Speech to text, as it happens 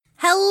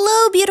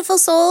beautiful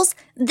souls.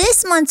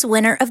 This month's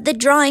winner of the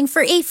drawing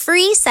for a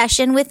free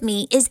session with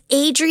me is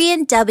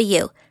Adrian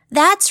W.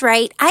 That's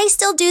right, I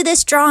still do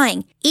this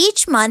drawing.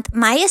 Each month,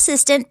 my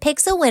assistant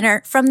picks a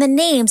winner from the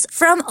names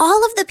from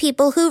all of the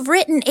people who've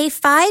written a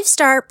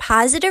 5-star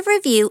positive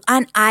review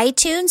on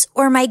iTunes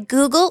or my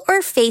Google or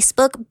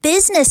Facebook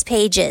business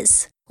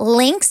pages.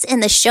 Links in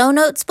the show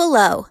notes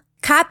below.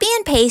 Copy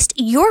and paste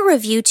your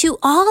review to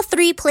all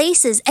 3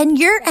 places and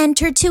you're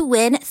entered to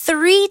win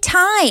 3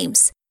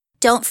 times.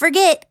 Don't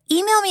forget,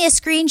 email me a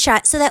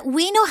screenshot so that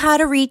we know how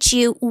to reach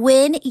you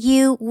when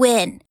you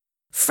win.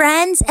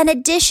 Friends, an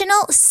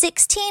additional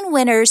 16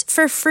 winners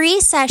for free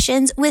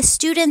sessions with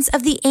students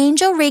of the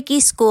Angel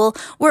Reiki School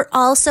were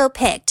also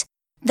picked.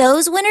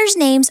 Those winners'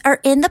 names are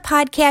in the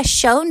podcast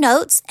show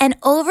notes and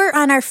over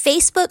on our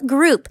Facebook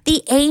group,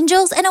 the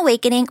Angels and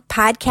Awakening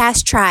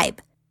Podcast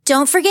Tribe.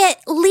 Don't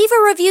forget, leave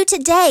a review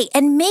today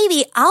and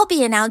maybe I'll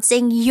be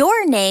announcing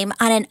your name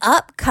on an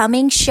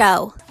upcoming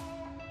show.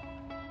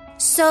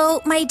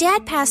 So, my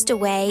dad passed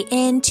away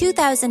in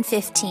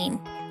 2015.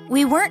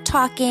 We weren't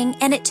talking,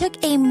 and it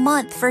took a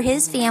month for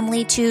his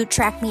family to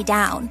track me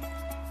down.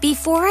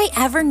 Before I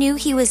ever knew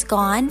he was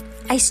gone,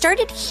 I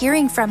started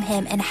hearing from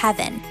him in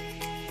heaven.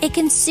 It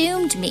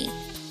consumed me.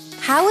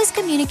 How is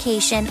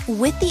communication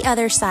with the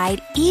other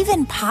side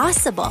even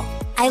possible?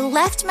 I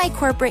left my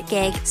corporate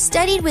gig,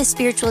 studied with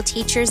spiritual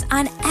teachers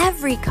on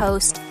every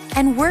coast,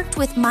 and worked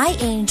with my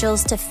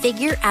angels to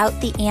figure out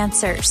the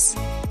answers.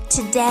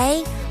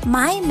 Today,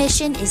 my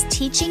mission is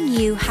teaching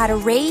you how to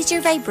raise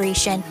your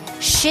vibration,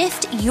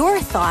 shift your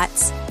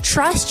thoughts,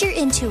 trust your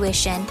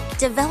intuition,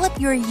 develop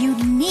your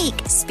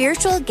unique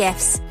spiritual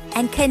gifts,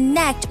 and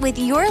connect with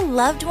your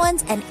loved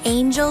ones and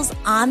angels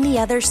on the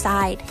other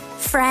side.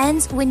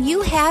 Friends, when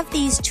you have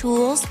these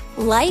tools,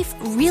 life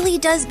really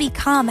does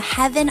become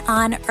heaven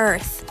on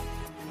earth.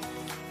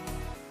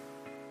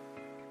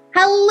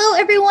 Hello,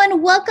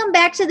 everyone. Welcome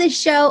back to the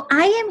show.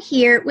 I am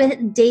here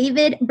with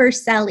David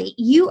Berceli.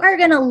 You are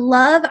going to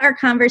love our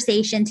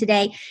conversation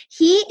today.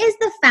 He is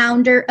the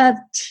founder of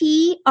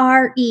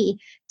TRE,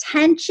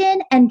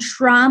 Tension and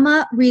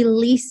Trauma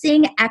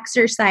Releasing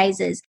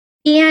Exercises.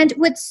 And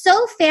what's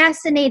so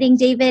fascinating,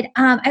 David,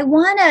 I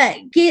want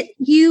to get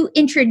you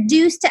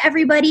introduced to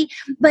everybody,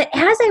 but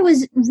as I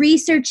was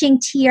researching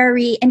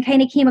TRE and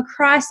kind of came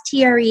across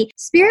TRE,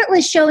 Spirit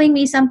was showing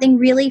me something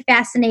really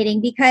fascinating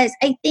because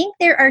I think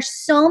there are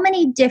so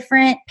many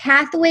different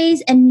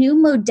pathways and new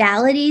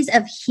modalities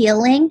of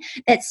healing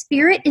that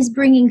Spirit is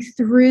bringing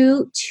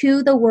through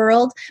to the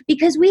world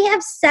because we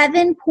have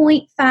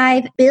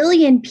 7.5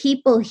 billion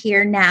people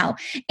here now.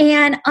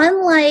 And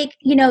unlike,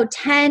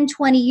 10,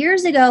 20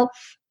 years ago,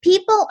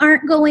 people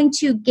aren't going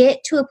to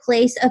get to a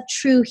place of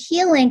true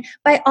healing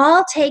by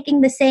all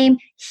taking the same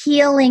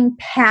healing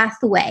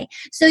pathway.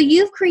 So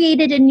you've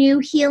created a new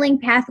healing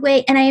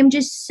pathway, and I am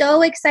just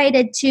so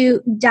excited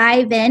to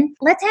dive in.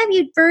 Let's have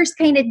you first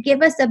kind of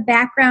give us a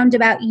background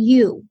about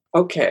you.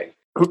 Okay.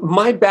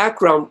 My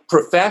background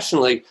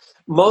professionally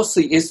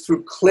mostly is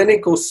through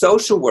clinical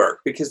social work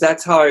because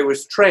that's how I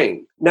was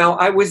trained. Now,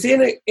 I was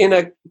in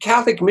a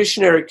Catholic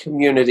missionary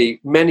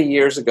community many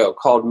years ago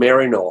called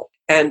Maryknoll.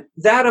 And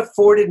that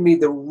afforded me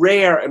the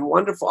rare and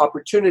wonderful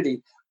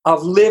opportunity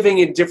of living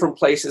in different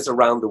places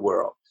around the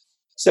world.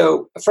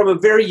 So from a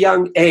very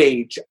young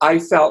age, I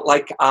felt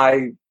like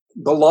I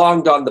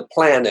belonged on the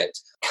planet.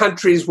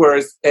 Countries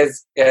were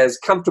as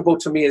comfortable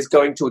to me as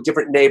going to a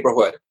different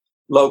neighborhood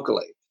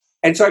locally.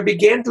 And so I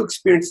began to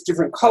experience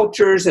different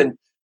cultures and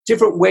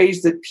different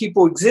ways that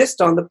people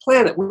exist on the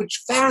planet,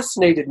 which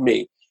fascinated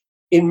me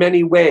in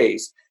many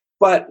ways.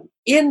 But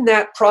in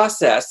that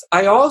process,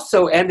 I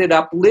also ended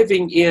up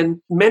living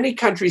in many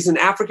countries in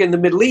Africa and the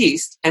Middle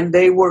East, and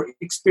they were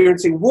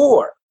experiencing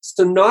war.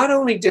 So not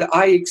only did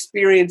I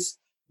experience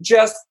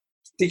just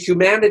the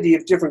humanity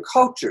of different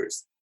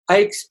cultures, I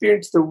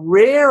experienced the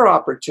rare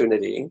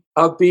opportunity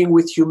of being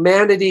with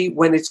humanity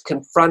when it's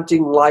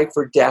confronting life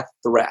or death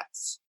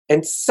threats.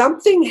 And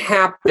something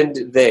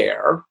happened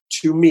there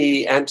to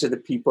me and to the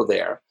people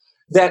there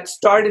that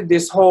started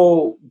this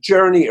whole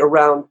journey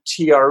around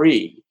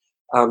TRE.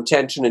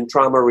 Tension and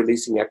trauma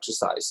releasing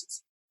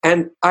exercises.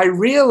 And I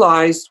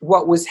realized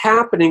what was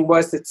happening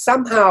was that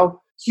somehow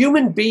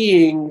human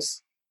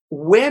beings,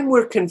 when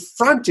we're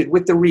confronted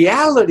with the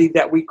reality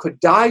that we could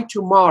die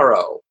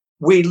tomorrow,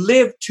 we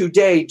live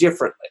today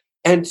differently.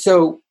 And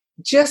so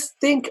just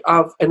think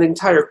of an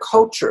entire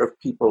culture of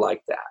people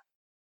like that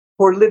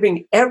who are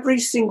living every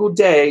single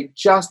day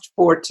just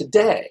for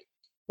today.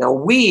 Now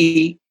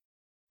we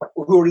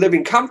who are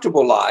living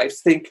comfortable lives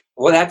think,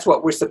 well, that's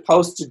what we're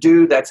supposed to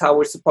do. That's how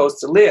we're supposed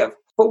to live.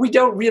 But we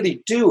don't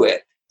really do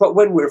it. But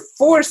when we're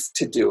forced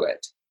to do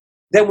it,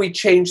 then we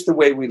change the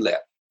way we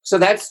live. So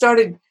that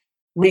started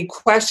me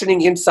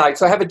questioning inside.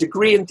 So I have a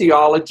degree in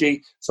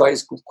theology. So I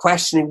was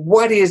questioning,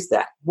 what is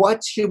that?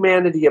 What's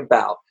humanity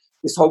about?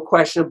 This whole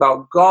question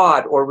about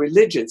God or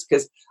religions,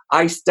 because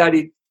I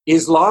studied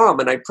Islam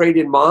and I prayed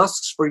in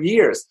mosques for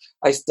years.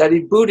 I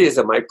studied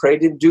Buddhism. I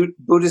prayed in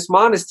Buddhist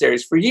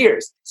monasteries for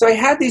years. So I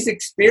had these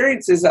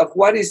experiences of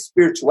what is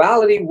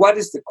spirituality, what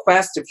is the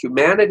quest of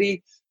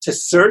humanity to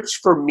search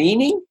for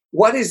meaning,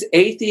 what is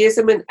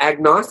atheism and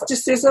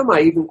agnosticism.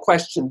 I even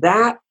questioned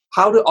that.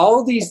 How do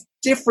all these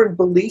different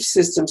belief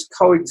systems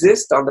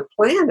coexist on the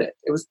planet?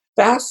 It was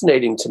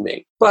fascinating to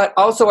me. But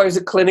also I was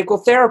a clinical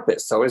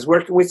therapist. So I was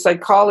working with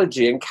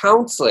psychology and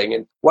counseling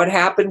and what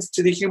happens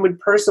to the human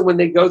person when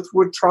they go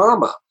through a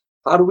trauma.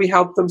 How do we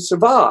help them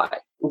survive?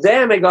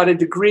 Then I got a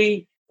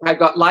degree. I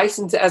got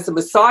licensed as a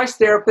massage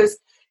therapist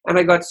and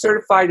I got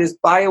certified as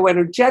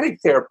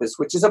bioenergetic therapist,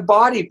 which is a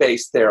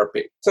body-based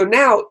therapy. So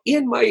now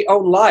in my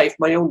own life,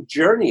 my own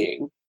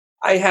journeying,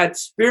 I had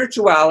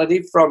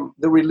spirituality from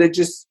the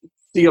religious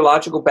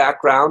theological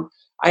background.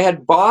 I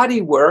had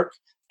body work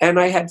and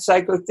I had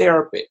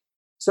psychotherapy.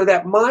 So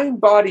that mind,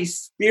 body,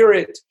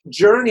 spirit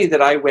journey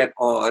that I went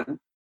on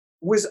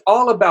was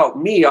all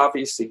about me,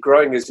 obviously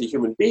growing as a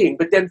human being,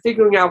 but then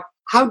figuring out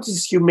how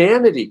does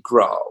humanity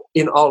grow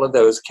in all of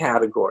those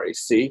categories,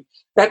 see?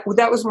 That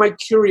was my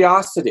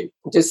curiosity.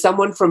 Does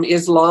someone from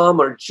Islam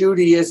or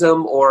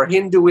Judaism or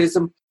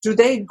Hinduism, do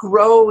they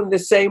grow in the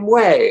same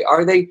way?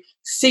 Are they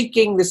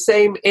seeking the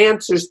same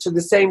answers to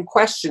the same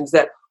questions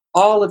that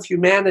all of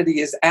humanity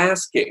is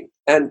asking?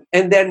 And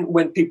then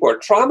when people are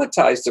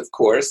traumatized, of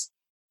course,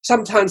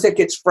 sometimes it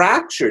gets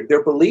fractured.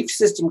 Their belief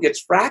system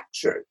gets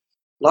fractured.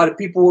 A lot of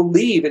people will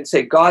leave and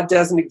say, God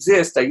doesn't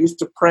exist. I used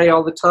to pray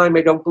all the time.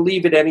 I don't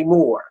believe it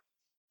anymore.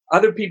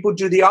 Other people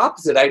do the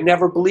opposite. I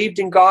never believed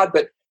in God,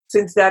 but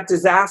since that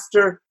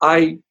disaster,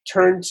 I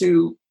turned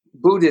to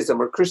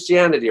Buddhism or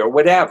Christianity or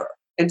whatever.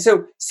 And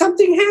so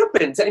something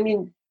happens. I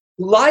mean,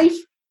 life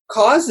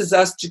causes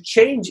us to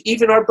change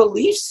even our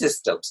belief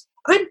systems.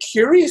 I'm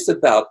curious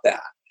about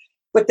that.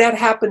 But that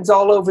happens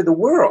all over the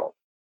world.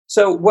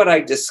 So what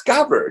I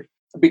discovered,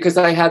 because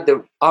I had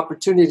the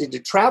opportunity to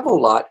travel a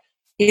lot,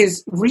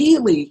 is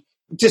really,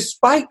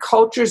 despite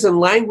cultures and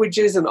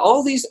languages and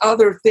all these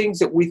other things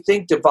that we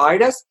think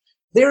divide us,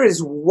 there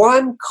is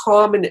one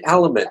common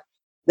element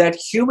that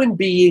human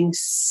beings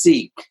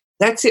seek.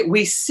 That's it,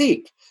 we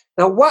seek.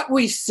 Now, what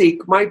we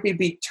seek might be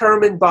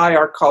determined by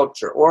our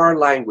culture or our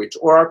language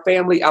or our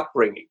family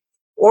upbringing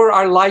or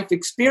our life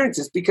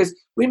experiences, because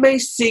we may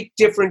seek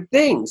different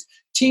things.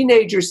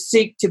 Teenagers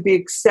seek to be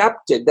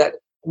accepted. That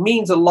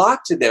means a lot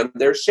to them.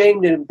 They're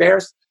ashamed and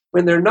embarrassed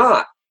when they're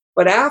not.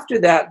 But after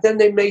that, then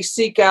they may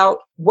seek out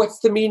what's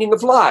the meaning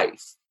of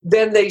life.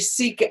 Then they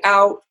seek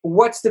out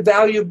what's the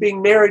value of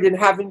being married and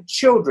having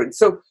children.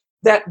 So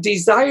that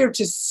desire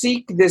to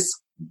seek this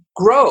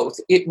growth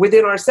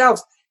within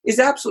ourselves is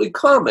absolutely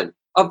common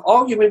of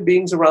all human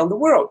beings around the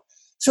world.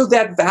 So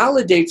that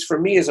validates for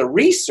me as a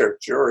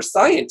researcher or a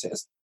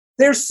scientist,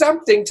 there's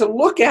something to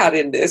look at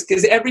in this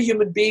because every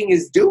human being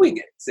is doing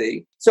it,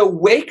 see? So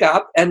wake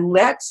up and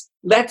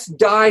let's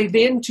dive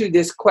into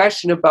this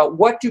question about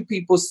what do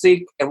people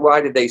seek and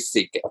why do they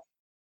seek it,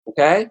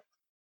 okay?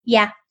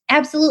 Yeah,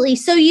 absolutely.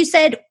 So you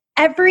said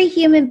every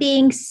human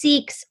being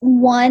seeks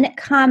one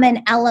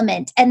common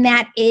element, and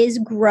that is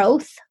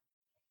growth.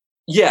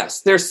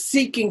 Yes, they're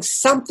seeking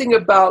something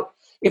about,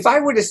 if I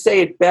were to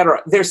say it better,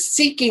 they're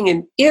seeking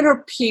an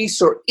inner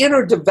peace or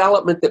inner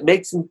development that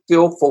makes them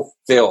feel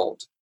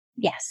fulfilled.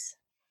 Yes.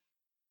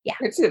 Yeah.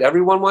 That's it.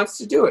 Everyone wants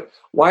to do it.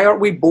 Why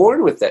aren't we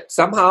born with it?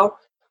 Somehow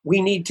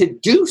we need to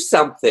do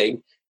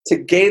something to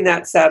gain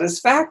that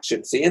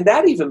satisfaction. See, and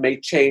that even may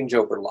change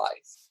over life.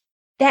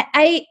 That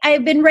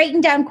I've been writing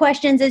down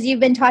questions as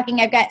you've been talking.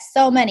 I've got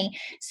so many.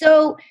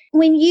 So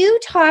when you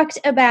talked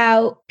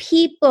about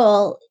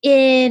people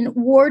in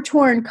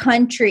war-torn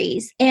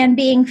countries and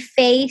being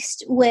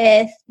faced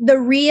with the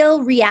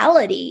real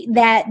reality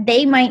that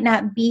they might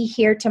not be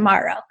here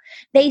tomorrow,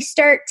 they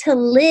start to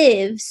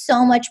live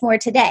so much more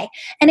today.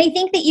 And I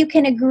think that you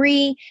can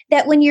agree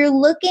that when you're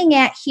looking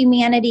at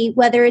humanity,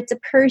 whether it's a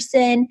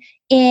person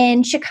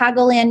in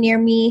Chicagoland near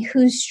me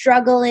who's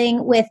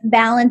struggling with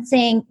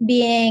balancing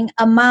being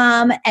a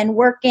mom and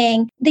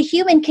working, the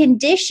human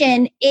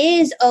condition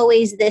is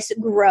always this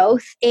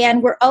growth.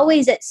 And we're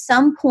always at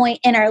some point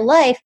in our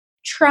life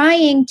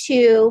trying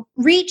to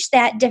reach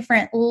that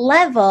different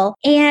level.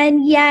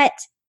 And yet,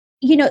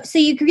 so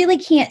you really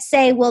can't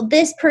say, well,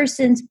 this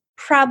person's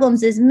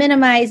problems is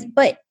minimized,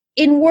 but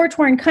in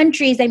war-torn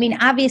countries, I mean,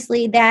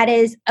 obviously that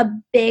is a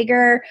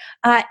bigger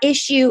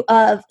issue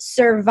of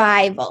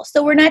survival.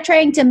 So we're not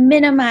trying to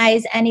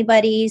minimize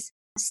anybody's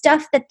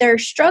stuff that they're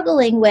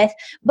struggling with,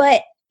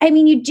 but I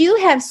mean, you do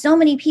have so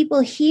many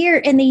people here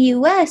in the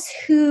U.S.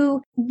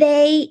 who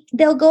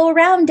they'll go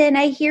around, and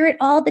I hear it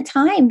all the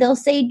time. They'll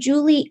say,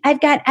 Julie, I've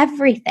got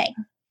everything.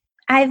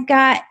 I've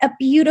got a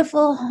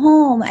beautiful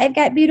home. I've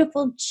got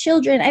beautiful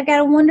children. I've got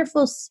a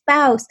wonderful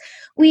spouse.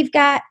 We've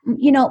got,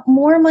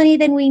 more money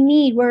than we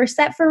need. We're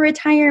set for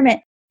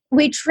retirement.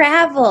 We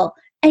travel,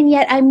 and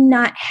yet I'm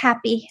not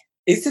happy.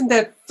 Isn't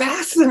that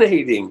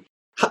fascinating?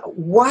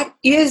 What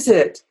is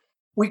it?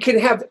 We can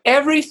have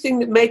everything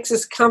that makes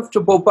us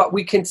comfortable, but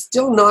we can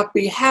still not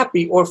be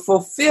happy or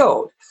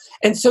fulfilled.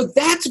 And so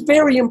that's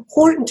very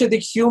important to the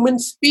human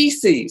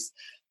species,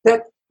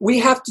 that we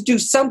have to do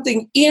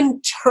something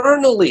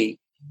internally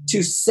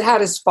to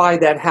satisfy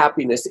that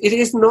happiness. It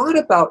is not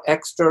about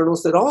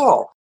externals at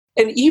all.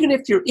 And even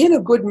if you're in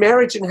a good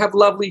marriage and have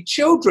lovely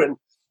children,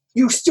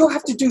 you still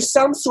have to do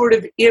some sort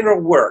of inner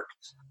work.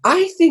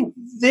 I think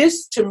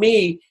this, to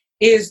me,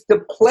 is the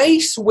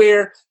place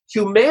where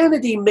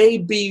humanity may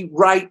be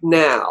right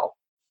now.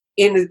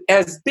 In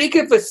as big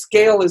of a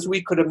scale as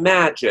we could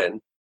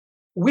imagine,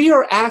 we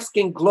are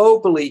asking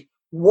globally,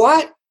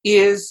 what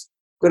is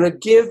going to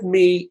give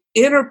me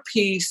inner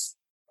peace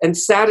and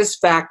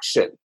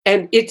satisfaction?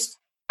 And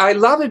I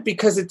love it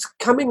because it's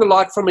coming a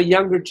lot from a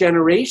younger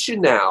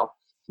generation now,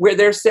 where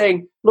they're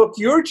saying, look,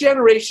 your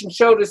generation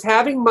showed us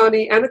having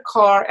money and a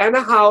car and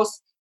a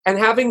house and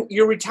having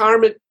your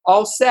retirement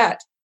all set.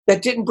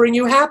 That didn't bring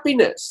you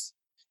happiness.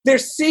 They're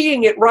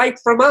seeing it right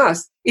from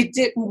us. It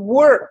didn't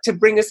work to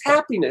bring us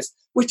happiness,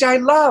 which I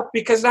love,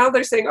 because now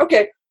they're saying,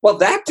 okay, well,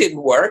 that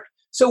didn't work.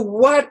 So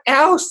what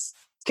else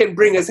can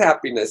bring us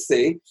happiness,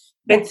 see?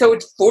 And so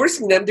it's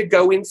forcing them to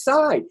go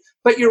inside.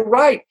 But you're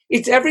right.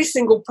 It's every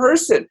single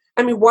person.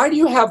 I mean, why do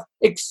you have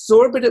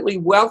exorbitantly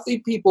wealthy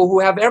people who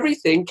have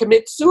everything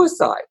commit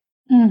suicide?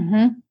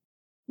 Mm-hmm.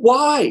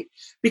 Why?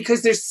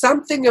 Because there's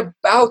something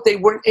about they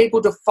weren't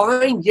able to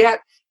find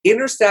yet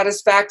inner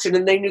satisfaction,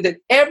 and they knew that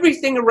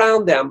everything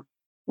around them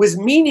was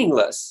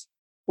meaningless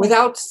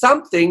without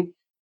something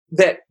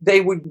that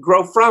they would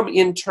grow from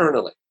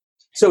internally.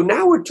 So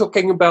now we're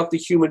talking about the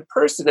human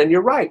person, and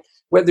you're right,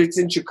 whether it's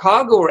in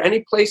Chicago or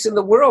any place in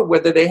the world,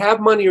 whether they have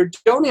money or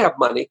don't have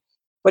money,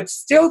 but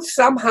still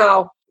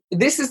somehow,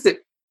 this is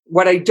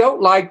what I don't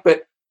like,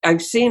 but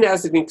I've seen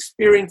as an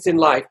experience in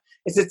life,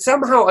 is that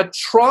somehow a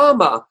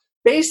trauma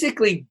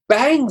basically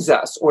bangs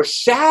us or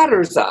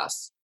shatters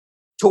us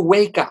to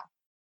wake up.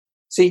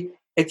 See,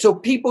 and so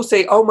people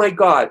say, oh my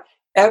God,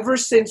 ever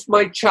since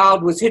my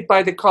child was hit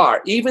by the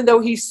car, even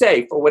though he's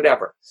safe or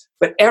whatever,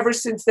 but ever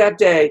since that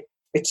day,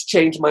 it's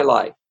changed my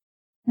life.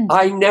 Mm-hmm.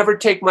 I never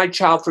take my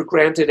child for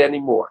granted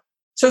anymore.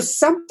 So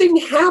something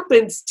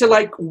happens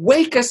to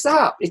wake us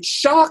up. It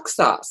shocks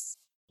us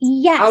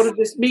out of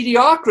this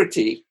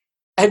mediocrity,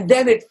 and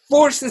then it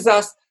forces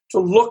us to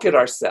look at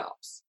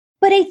ourselves.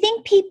 But I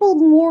think people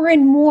more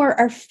and more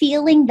are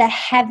feeling the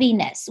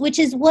heaviness, which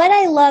is what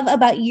I love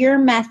about your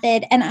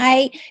method. And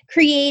I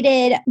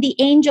created the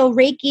Angel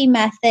Reiki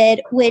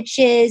method, which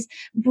is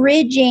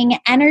bridging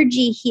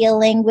energy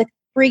healing with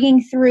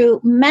bringing through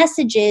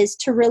messages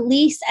to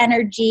release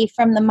energy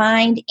from the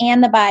mind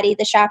and the body,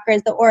 the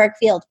chakras, the auric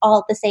field, all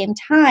at the same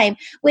time,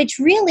 which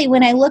really,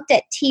 when I looked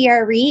at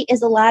TRE,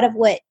 is a lot of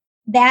what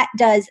that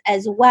does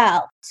as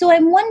well. So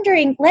I'm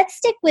wondering, let's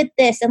stick with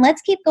this and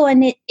let's keep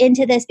going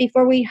into this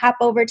before we hop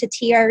over to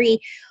TRE.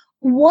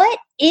 What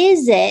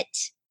is it,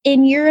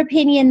 in your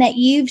opinion, that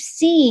you've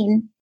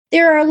seen?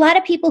 There are a lot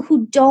of people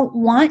who don't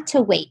want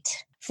to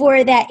wait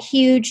for that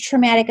huge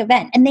traumatic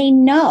event, and they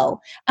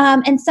know.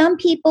 And some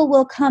people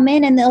will come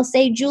in and they'll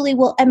say, Julie,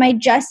 well, am I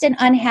just an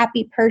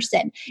unhappy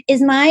person?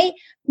 Is my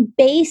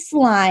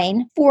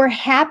baseline for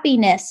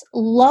happiness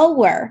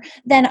lower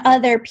than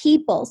other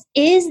people's?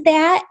 Is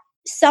that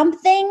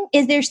something?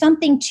 Is there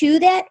something to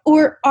that?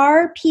 Or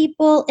are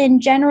people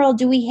in general,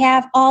 do we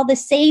have all the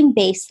same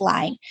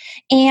baseline?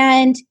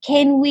 And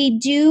can we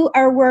do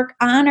our work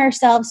on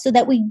ourselves so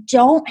that we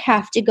don't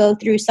have to go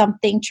through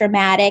something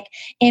traumatic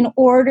in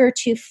order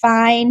to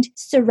find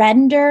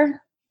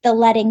surrender, the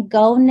letting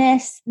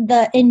go-ness,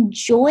 the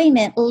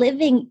enjoyment,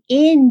 living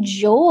in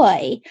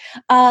joy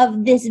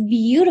of this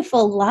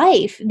beautiful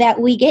life that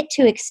we get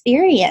to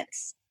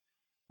experience?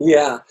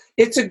 Yeah,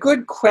 it's a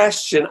good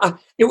question.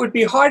 It would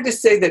be hard to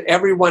say that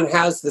everyone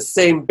has the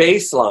same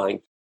baseline,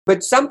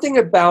 but something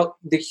about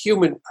the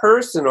human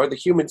person or the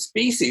human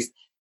species,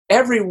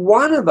 every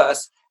one of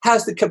us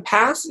has the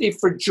capacity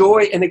for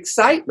joy and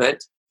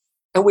excitement,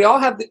 and we all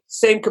have the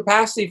same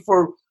capacity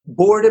for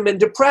boredom and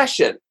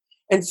depression.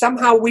 And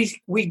somehow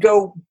we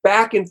go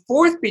back and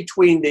forth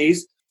between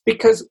these,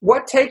 because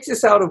what takes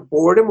us out of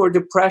boredom or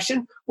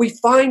depression, we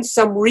find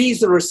some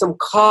reason or some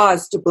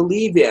cause to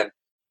believe in.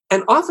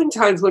 And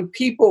oftentimes when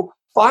people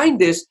find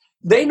this,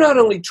 they not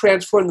only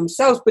transform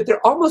themselves, but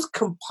they're almost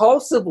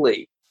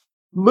compulsively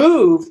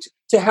moved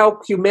to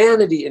help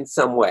humanity in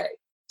some way.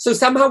 So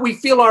somehow we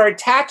feel our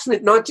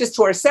attachment not just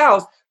to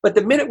ourselves, but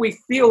the minute we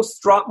feel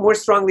more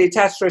strongly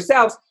attached to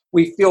ourselves,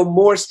 we feel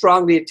more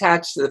strongly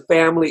attached to the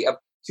family of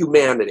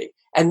humanity.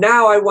 And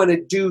now I want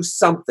to do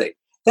something.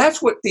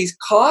 That's what these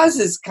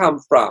causes come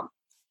from.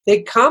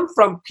 They come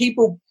from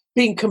people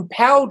being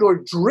compelled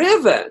or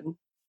driven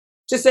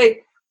to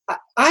say,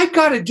 I've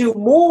got to do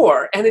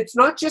more. And it's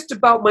not just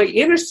about my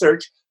inner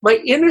search. My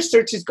inner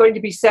search is going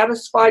to be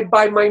satisfied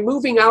by my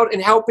moving out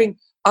and helping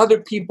other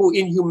people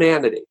in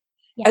humanity.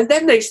 Yeah. And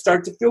then they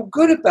start to feel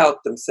good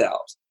about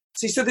themselves.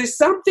 See, so there's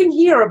something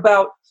here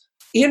about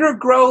inner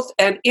growth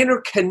and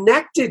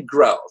interconnected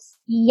growth.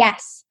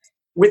 Yes.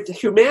 With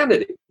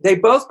humanity. They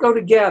both go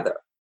together.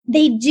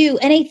 They do.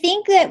 And I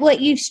think that what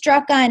you've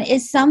struck on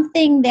is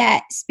something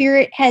that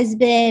Spirit has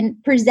been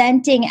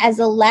presenting as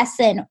a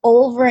lesson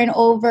over and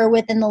over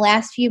within the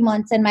last few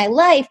months in my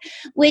life,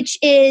 which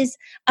is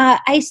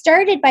I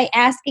started by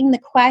asking the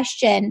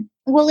question,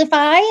 well, if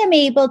I am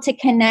able to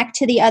connect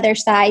to the other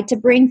side, to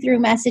bring through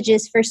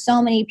messages for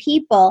so many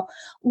people,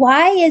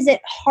 why is it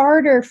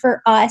harder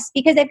for us?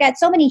 Because I've got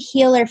so many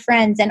healer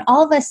friends, and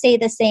all of us say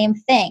the same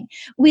thing.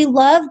 We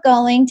love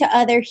going to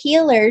other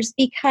healers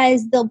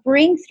because they'll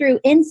bring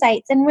through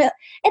insights. And it's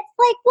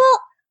like, well,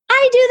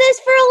 I do this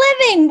for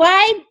a living.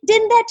 Why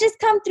didn't that just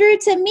come through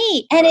to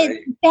me? And Right.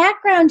 it's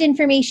background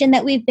information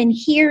that we've been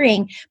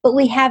hearing, but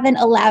we haven't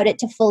allowed it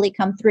to fully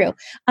come through.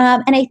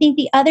 And I think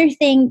the other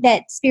thing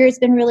that Spirit's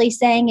been really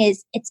saying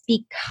is it's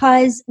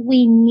because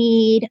we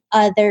need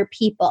other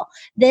people.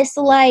 This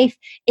life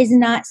is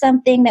not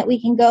something that we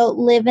can go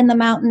live in the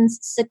mountains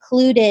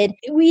secluded.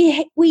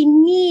 We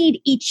need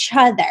each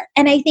other.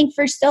 And I think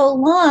for so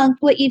long,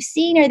 what you've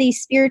seen are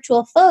these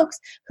spiritual folks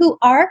who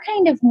are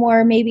kind of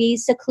more maybe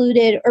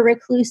secluded or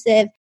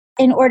reclusive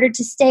in order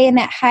to stay in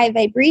that high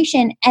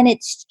vibration, and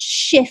it's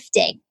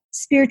shifting.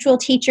 Spiritual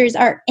teachers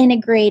are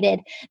integrated.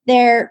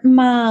 Their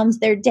moms,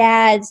 their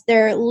dads,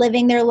 they're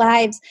living their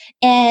lives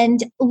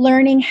and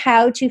learning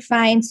how to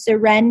find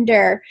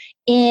surrender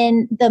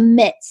in the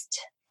midst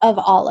of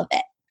all of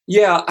it.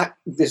 Yeah,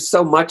 there's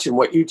so much in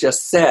what you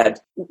just said.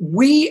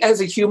 We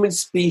as a human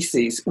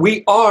species,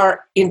 we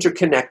are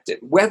interconnected.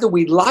 Whether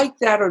we like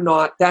that or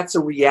not, that's a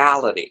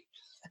reality.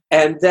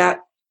 And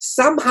that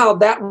somehow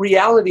that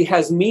reality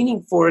has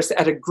meaning for us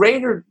at a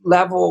greater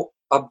level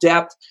of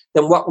depth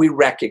than what we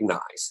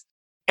recognize.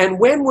 And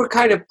when we're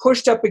kind of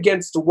pushed up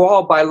against a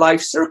wall by life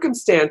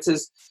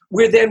circumstances,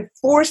 we're then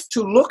forced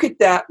to look at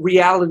that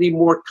reality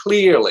more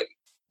clearly.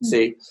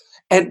 See?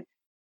 And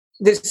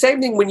the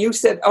same thing when you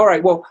said, all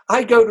right, well,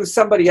 I go to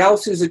somebody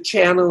else who's a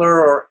channeler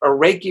or a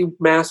Reiki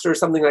master or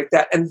something like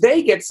that, and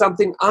they get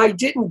something I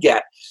didn't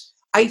get.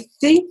 I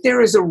think there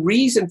is a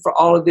reason for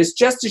all of this.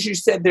 Just as you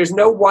said, there's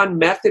no one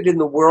method in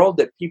the world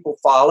that people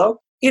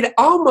follow. It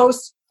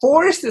almost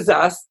forces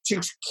us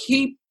to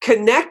keep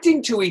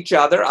connecting to each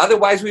other.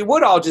 Otherwise, we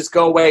would all just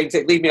go away and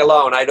say, leave me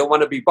alone. I don't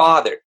want to be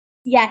bothered.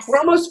 Yes. We're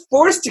almost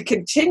forced to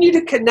continue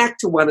to connect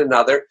to one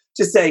another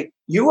to say,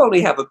 you only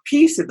have a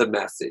piece of the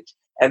message,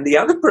 and the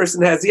other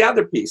person has the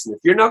other piece. And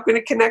if you're not going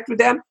to connect with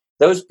them,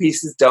 those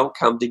pieces don't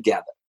come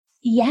together.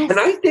 Yes. And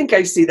I think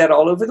I see that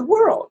all over the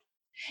world.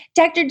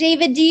 Dr.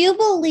 David, do you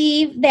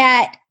believe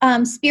that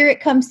Spirit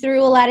comes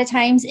through a lot of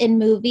times in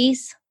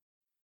movies?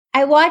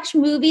 I watch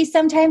movies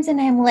sometimes and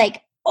I'm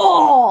like,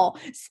 oh,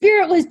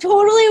 Spirit was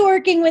totally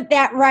working with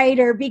that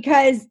writer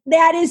because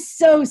that is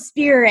so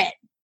Spirit.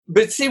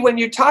 But see, when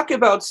you talk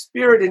about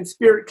spirit and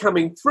spirit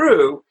coming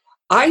through,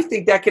 I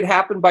think that could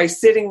happen by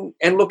sitting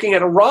and looking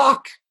at a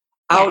rock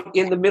out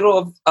in the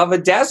middle of a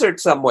desert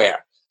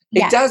somewhere.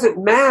 It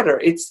doesn't matter.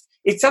 It's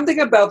something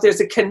about there's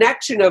a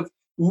connection of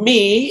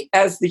me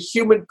as the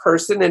human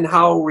person and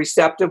how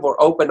receptive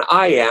or open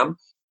I am,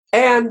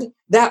 and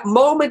that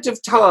moment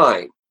of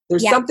time.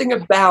 There's something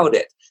about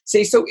it.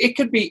 See, so it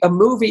could be a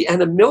movie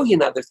and a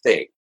million other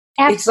things.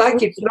 Absolutely. It's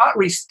like it's not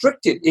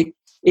restricted.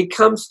 It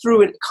comes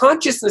through, and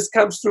consciousness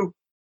comes through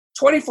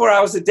 24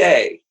 hours a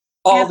day,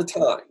 all the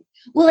time.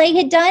 Well, I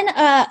had done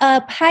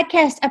a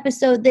podcast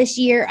episode this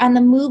year on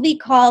the movie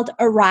called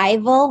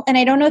Arrival, and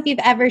I don't know if you've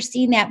ever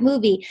seen that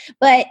movie,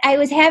 but I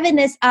was having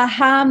this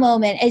aha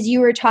moment as you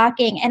were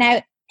talking,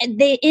 and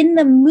in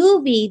the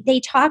movie, they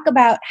talk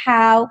about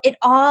how it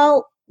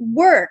all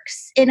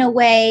works in a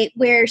way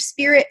where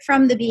spirit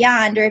from the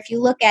beyond, or if you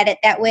look at it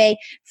that way,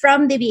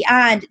 from the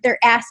beyond, they're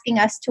asking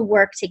us to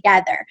work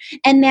together.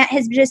 And that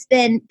has just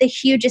been the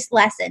hugest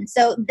lesson.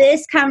 So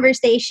this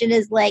conversation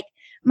is like,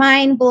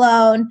 mind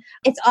blown.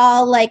 It's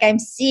all like I'm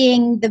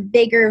seeing the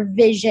bigger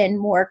vision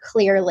more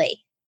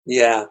clearly.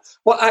 Yeah.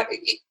 Well,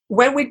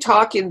 when we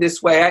talk in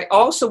this way, I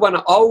also want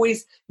to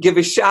always give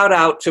a shout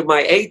out to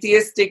my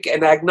atheistic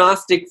and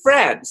agnostic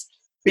friends,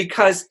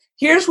 because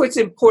here's what's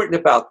important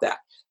about that.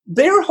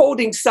 They're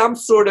holding some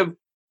sort of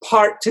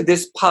part to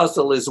this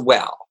puzzle as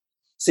well.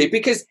 See,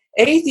 because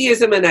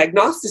atheism and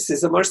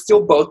agnosticism are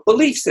still both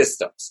belief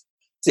systems.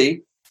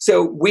 See?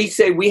 So we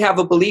say we have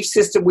a belief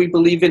system, we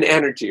believe in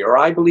energy, or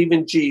I believe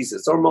in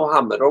Jesus or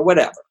Muhammad or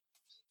whatever.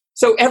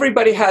 So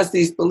everybody has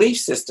these belief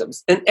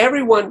systems and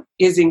everyone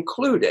is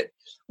included.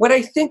 What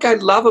I think I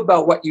love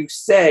about what you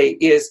say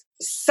is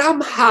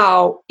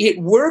somehow it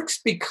works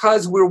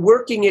because we're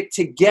working it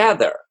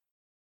together,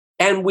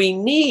 and we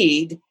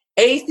need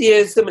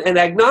atheism and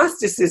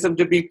agnosticism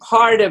to be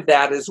part of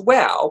that as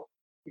well,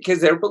 because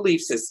they're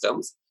belief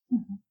systems.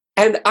 Mm-hmm.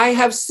 And I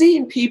have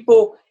seen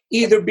people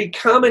either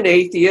become an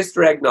atheist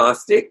or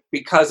agnostic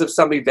because of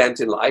some event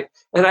in life.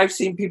 And I've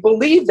seen people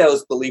leave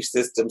those belief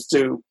systems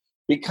to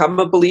become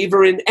a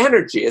believer in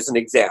energy, as an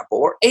example,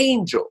 or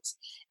angels.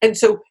 And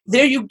so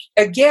there you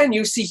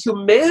see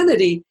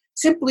humanity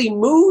simply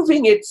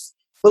moving its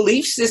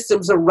belief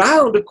systems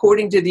around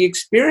according to the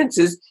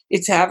experiences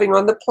it's having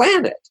on the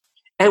planet.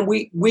 And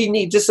we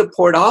need to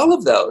support all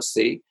of those,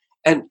 see?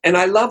 And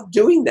I love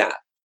doing that.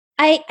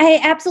 I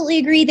absolutely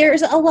agree.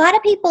 There's a lot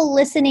of people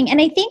listening, and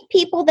I think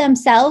people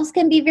themselves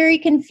can be very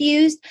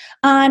confused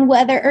on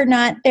whether or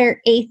not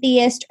they're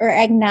atheist or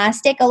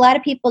agnostic. A lot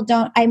of people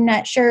don't, I'm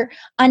not sure,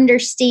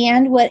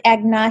 understand what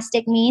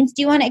agnostic means.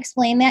 Do you want to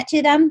explain that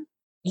to them?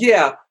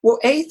 Yeah. Well,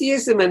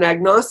 atheism and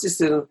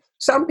agnosticism,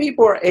 some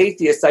people are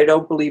atheists, I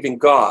don't believe in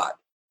God.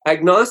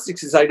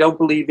 Agnostics is I don't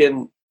believe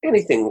in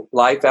anything,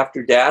 life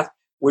after death.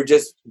 We're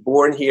just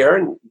born here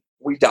and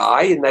we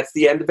die, and that's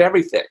the end of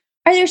everything.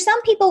 Are there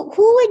some people,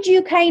 who would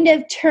you kind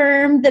of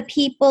term the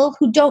people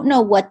who don't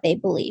know what they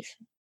believe?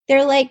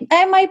 They're like,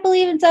 I might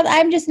believe in something,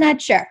 I'm just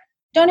not sure.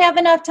 Don't have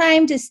enough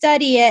time to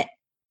study it.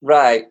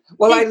 Right.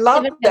 Well, I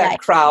love that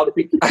crowd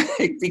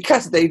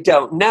because they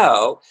don't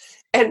know.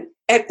 And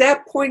at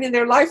that point in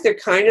their life, they're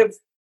kind of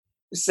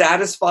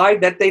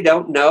satisfied that they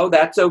don't know.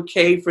 That's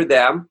okay for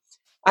them.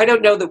 I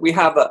don't know that we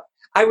have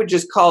I would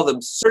just call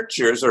them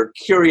searchers or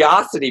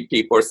curiosity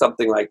people or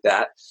something like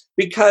that,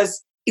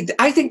 because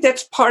I think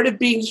that's part of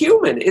being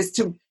human, is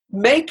to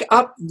make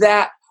up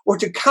that or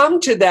to come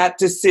to that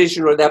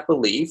decision or that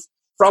belief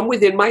from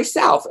within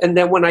myself. And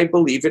then when I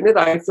believe in it,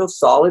 I feel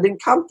solid and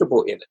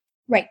comfortable in it.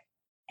 Right.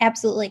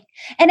 Absolutely.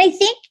 And I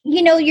think,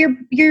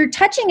 you're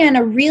touching on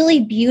a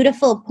really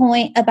beautiful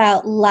point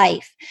about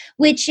life,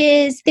 which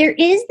is there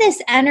is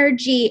this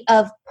energy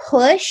of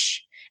push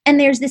and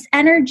there's this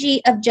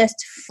energy of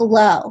just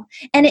flow.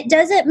 And it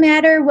doesn't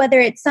matter whether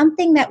it's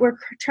something that we're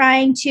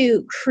trying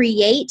to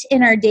create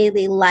in our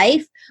daily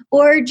life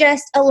or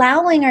just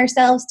allowing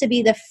ourselves to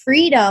be the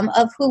freedom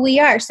of who we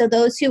are. So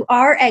those who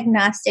are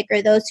agnostic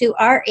or those who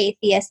are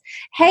atheists,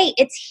 hey,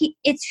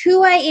 it's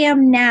who I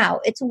am now.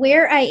 It's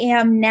where I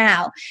am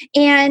now.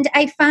 And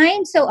I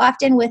find so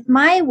often with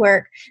my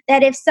work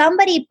that if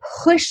somebody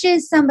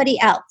pushes somebody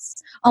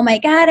else, oh my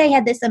God, I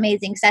had this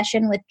amazing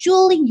session with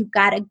Julie. You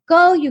got to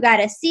go. You got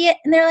to see it.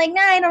 And they're like,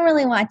 nah, I don't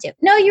really want to.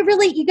 No, you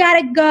got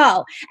to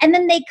go. And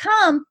then they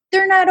come,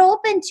 they're not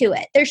open to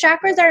it. Their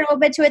chakras aren't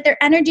open to it.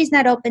 Their energy's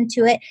not open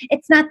to it.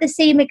 It's not the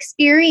same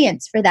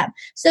experience for them.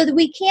 So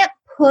we can't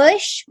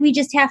push. We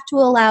just have to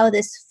allow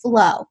this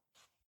flow.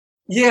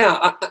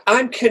 Yeah,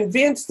 I'm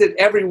convinced that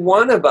every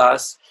one of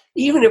us,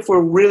 even if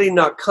we're really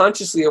not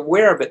consciously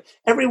aware of it,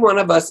 every one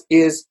of us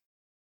is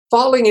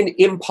following an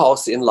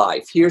impulse in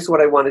life. Here's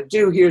what I want to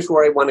do. Here's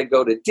where I want to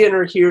go to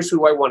dinner. Here's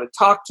who I want to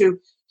talk to.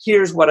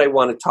 Here's what I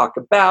want to talk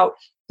about.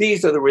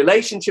 These are the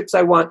relationships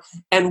I want.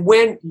 And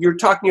when you're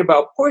talking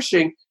about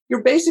pushing,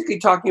 you're basically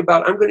talking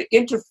about, I'm going to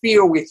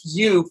interfere with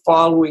you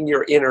following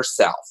your inner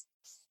self.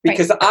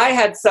 Because right. I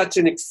had such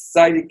an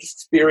exciting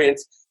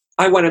experience.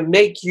 I want to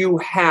make you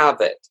have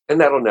it. And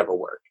that'll never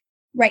work.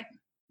 Right.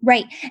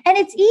 Right. And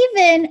it's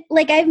even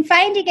like I'm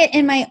finding it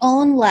in my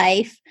own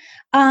life,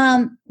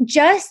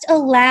 just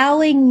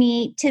allowing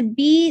me to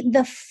be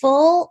the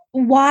full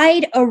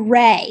wide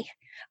array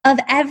of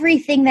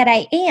everything that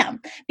I am,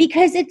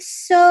 because it's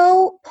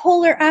so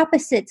polar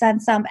opposites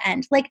on some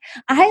end. Like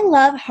I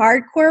love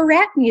hardcore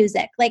rap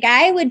music. Like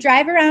I would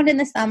drive around in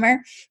the summer,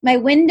 my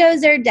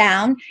windows are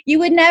down. You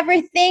would never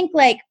think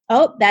like,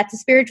 oh, that's a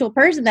spiritual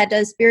person that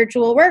does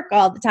spiritual work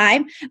all the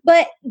time.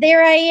 But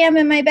there I am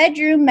in my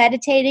bedroom,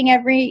 meditating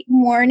every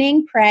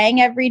morning,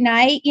 praying every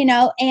night,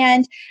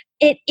 and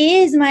it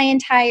is my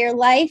entire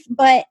life.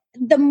 But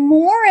the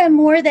more and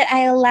more that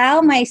I allow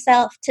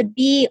myself to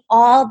be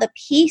all the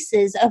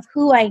pieces of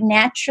who I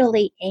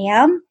naturally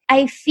am,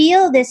 I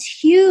feel this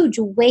huge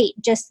weight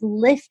just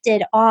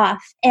lifted off.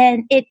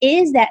 And it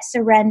is that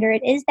surrender.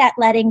 It is that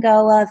letting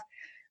go of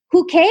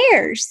who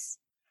cares?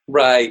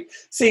 Right.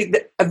 See,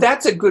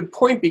 that's a good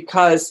point,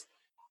 because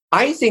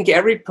I think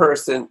every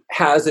person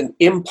has an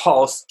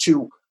impulse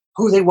to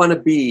who they want to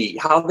be,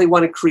 how they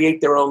want to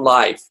create their own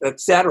life,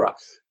 etc.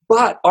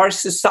 But our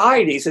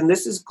societies, and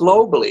this is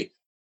globally,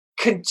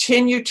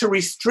 continue to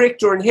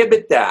restrict or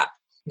inhibit that.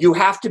 You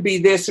have to be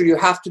this or you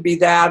have to be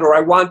that, or I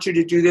want you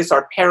to do this.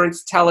 Our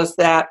parents tell us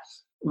that.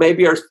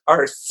 Maybe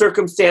our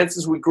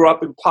circumstances, we grow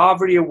up in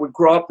poverty or we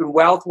grow up in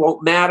wealth,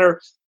 won't matter.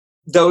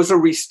 Those are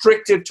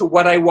restrictive to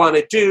what I want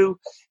to do.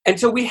 And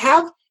so we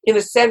have, in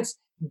a sense,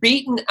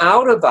 beaten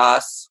out of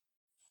us,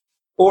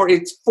 or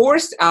it's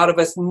forced out of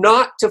us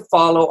not to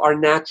follow our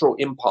natural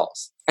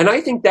impulse. And I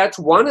think that's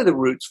one of the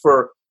roots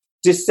for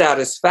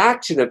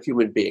dissatisfaction of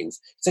human beings.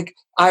 It's like,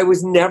 I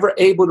was never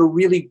able to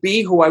really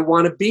be who I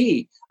want to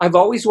be. I've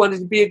always wanted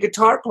to be a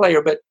guitar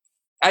player, but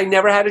I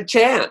never had a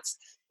chance.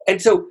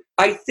 And so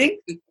I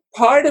think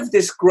part of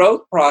this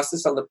growth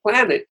process on the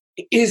planet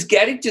is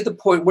getting to the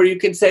point where you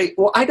can say,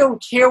 well, I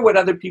don't care what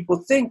other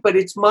people think, but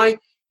it's my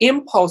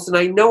impulse and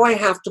I know I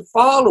have to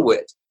follow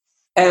it.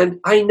 And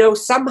I know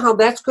somehow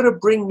that's going to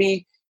bring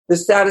me the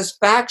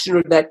satisfaction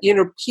or that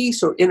inner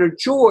peace or inner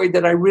joy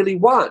that I really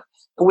want.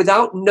 And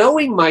without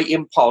knowing my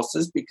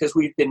impulses, because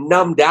we've been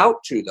numbed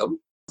out to them.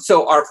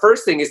 So our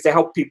first thing is to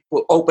help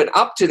people open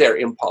up to their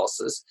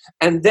impulses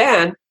and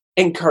then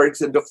encourage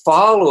them to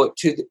follow it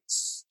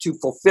to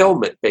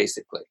fulfillment,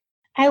 basically.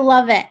 I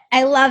love it.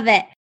 I love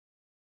it.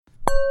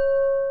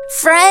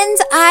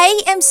 Friends,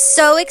 I am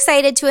so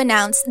excited to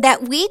announce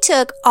that we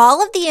took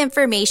all of the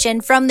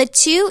information from the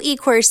 2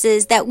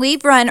 e-courses that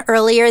we've run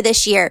earlier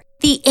this year,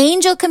 the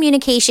Angel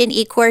Communication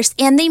e-course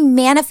and the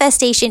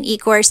Manifestation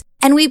e-course,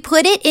 and we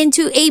put it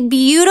into a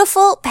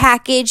beautiful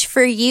package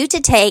for you to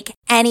take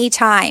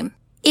anytime.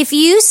 If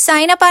you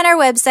sign up on our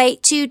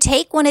website to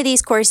take one of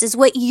these courses,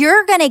 what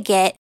you're going to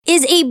get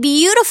is a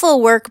beautiful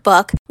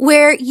workbook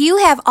where you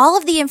have all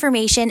of the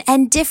information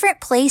and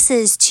different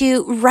places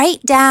to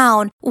write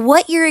down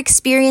what you're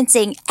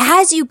experiencing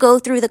as you go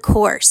through the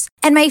course.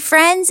 And my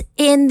friends,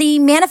 in the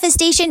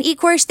Manifestation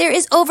e-course, there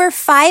is over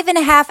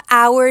 5.5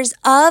 hours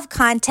of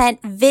content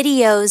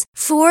videos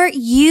for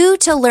you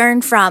to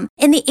learn from.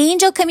 In the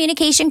Angel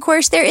Communication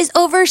course, there is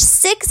over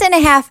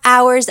 6.5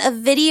 hours of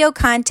video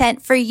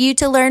content for you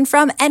to learn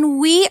from. And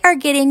we are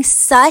getting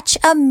such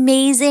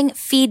amazing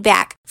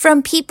feedback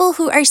from people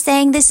who are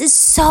saying this is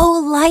so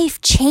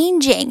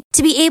life-changing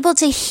to be able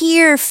to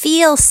hear,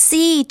 feel,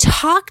 see,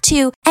 talk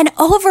to, and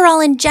overall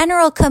in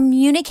general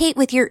communicate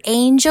with your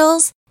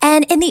angels.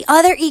 And in the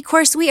other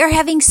e-course, we are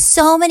having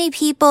so many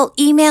people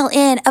email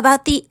in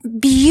about the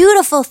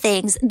beautiful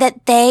things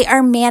that they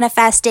are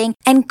manifesting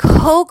and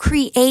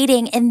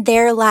co-creating in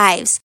their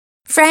lives.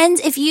 Friends,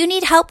 if you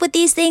need help with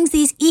these things,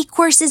 these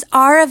e-courses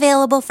are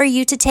available for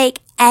you to take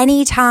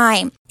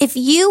anytime. If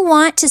you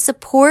want to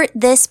support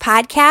this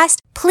podcast,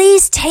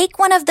 please take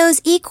one of those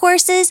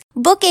e-courses,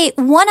 book a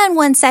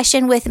one-on-one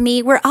session with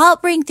me where I'll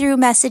bring through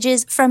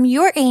messages from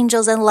your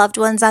angels and loved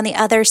ones on the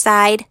other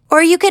side.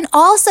 Or you can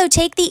also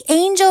take the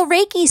Angel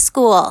Reiki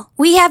School.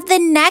 We have the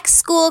next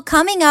school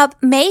coming up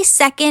May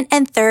 2nd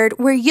and 3rd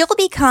where you'll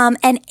become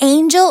an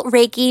Angel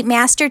Reiki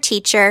Master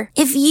Teacher.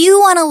 If you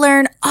want to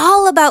learn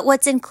all about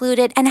what's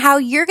included and how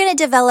you're going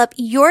to develop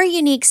your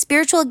unique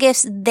spiritual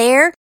gifts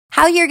there,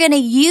 how you're going to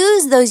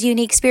use those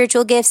unique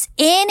spiritual gifts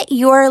in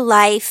your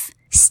life,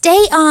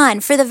 stay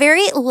on for the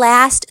very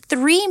last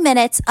 3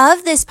 minutes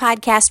of this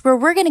podcast where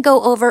we're going to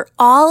go over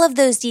all of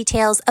those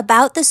details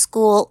about the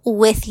school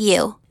with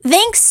you.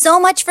 Thanks so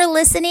much for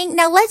listening.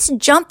 Now let's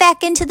jump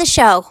back into the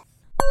show.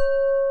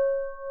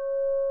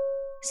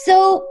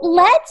 So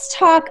let's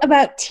talk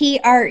about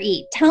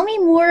TRE. Tell me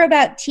more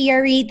about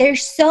TRE.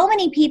 There's so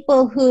many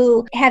people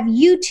who have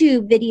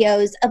YouTube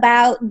videos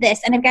about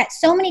this, and I've got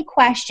so many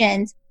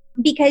questions.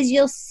 Because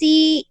you'll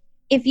see,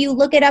 if you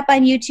look it up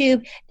on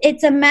YouTube,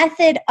 it's a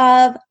method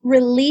of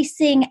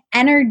releasing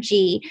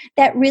energy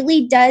that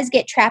really does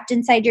get trapped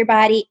inside your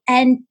body.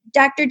 And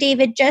Dr.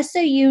 David, just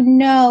so you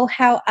know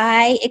how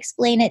I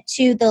explain it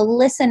to the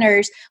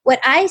listeners,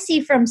 what I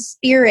see from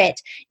spirit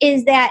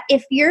is that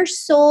if your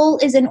soul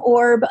is an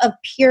orb of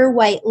pure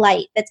white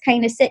light that's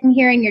kind of sitting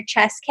here in your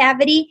chest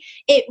cavity,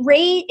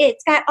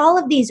 it's got all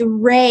of these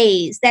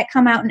rays that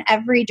come out in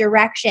every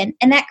direction,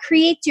 and that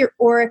creates your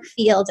auric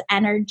field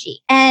energy.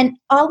 And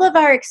all of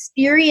our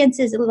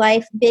experiences in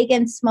life, big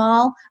and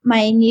small,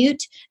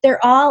 minute,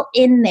 they're all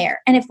in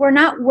there. And if we're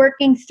not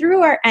working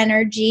through our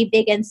energy,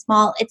 big and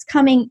small, it's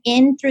coming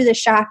in through the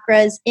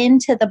chakras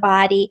into the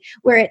body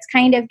where it's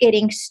kind of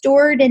getting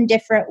stored in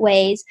different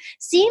ways.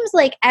 Seems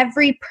like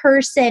every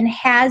person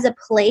has a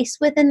place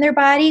within their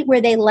body where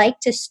they like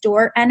to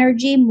store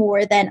energy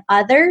more than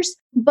others.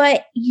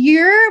 But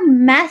your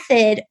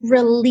method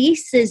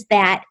releases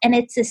that, and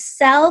it's a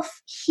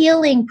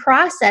self-healing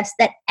process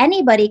that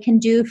anybody can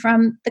do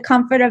from the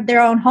comfort of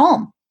their own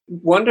home.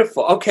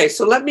 Wonderful. Okay,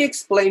 so let me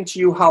explain to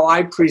you how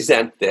I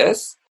present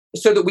this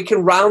so that we can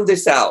round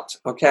this out,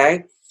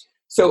 okay?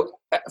 So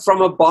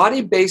from a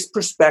body-based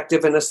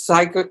perspective and a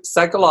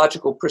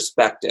psychological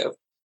perspective,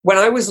 when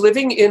I was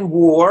living in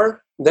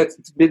war,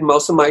 that's been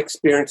most of my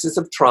experiences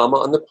of trauma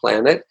on the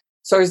planet.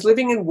 So I was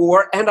living in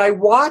war, and I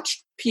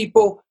watched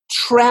people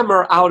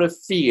tremor out of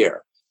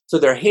fear. So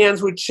their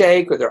hands would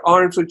shake, or their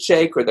arms would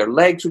shake, or their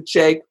legs would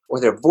shake, or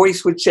their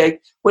voice would shake.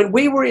 When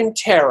we were in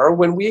terror,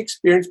 when we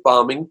experienced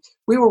bombing,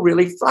 we were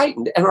really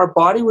frightened, and our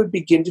body would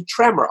begin to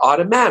tremor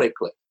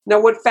automatically. Now,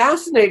 what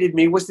fascinated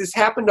me was this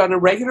happened on a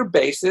regular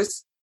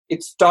basis.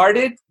 It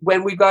started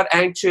when we got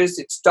anxious.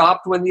 It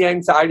stopped when the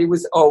anxiety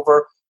was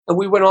over, and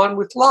we went on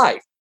with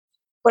life.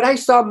 But I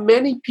saw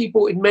many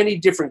people in many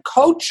different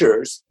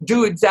cultures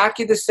do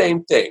exactly the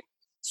same thing.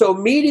 So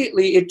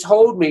immediately it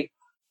told me,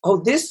 oh,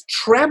 this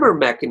tremor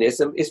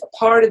mechanism is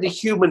part of the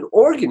human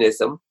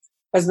organism,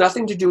 has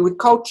nothing to do with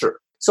culture.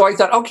 So I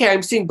thought, okay,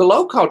 I'm seeing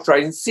below culture,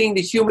 I'm seeing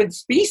the human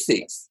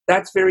species.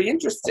 That's very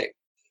interesting.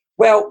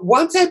 Well,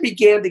 once I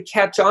began to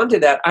catch on to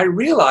that, I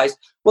realized,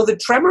 well, the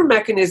tremor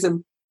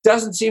mechanism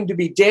doesn't seem to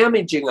be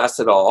damaging us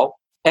at all.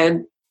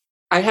 And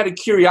I had a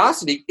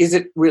curiosity, is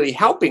it really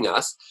helping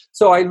us?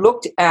 So I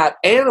looked at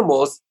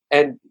animals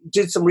and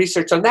did some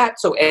research on that.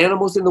 So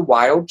animals in the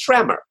wild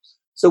tremor.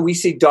 So we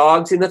see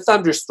dogs in a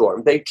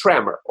thunderstorm, they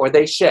tremor or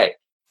they shake.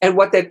 And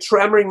what that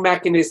tremoring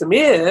mechanism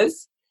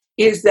is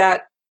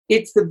that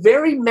it's the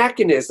very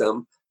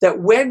mechanism that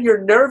when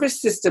your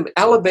nervous system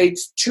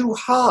elevates too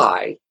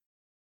high,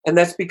 and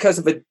that's because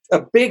of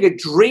a big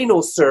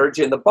adrenal surge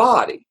in the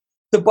body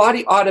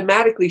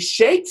automatically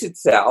shakes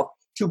itself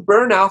to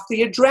burn off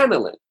the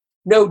adrenaline.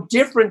 no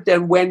different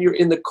than when you're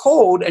in the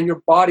cold and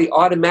your body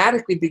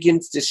automatically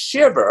begins to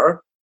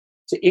shiver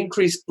to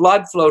increase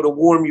blood flow to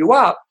warm you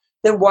up.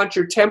 Then once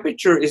your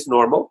temperature is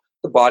normal,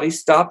 the body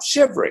stops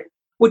shivering.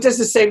 Well, it does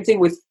the same thing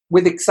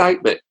with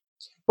excitement.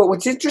 But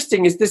what's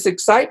interesting is this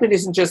excitement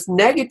isn't just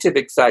negative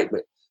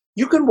excitement.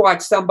 You can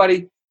watch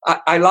somebody,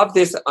 I love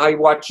this, I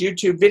watch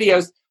YouTube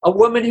videos, a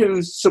woman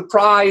who's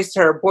surprised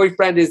her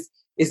boyfriend is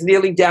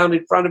kneeling down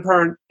in front of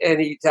her and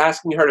he's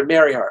asking her to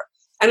marry her.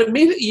 And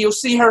immediately you'll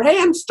see her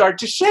hands start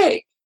to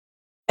shake.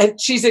 And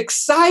she's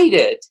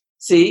excited,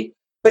 see?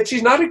 But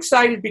she's not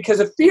excited because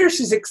of fear.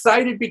 She's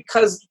excited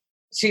because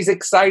she's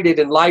excited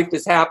and life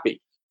is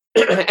happy.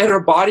 And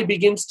her body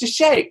begins to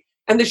shake.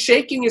 And the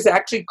shaking is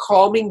actually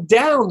calming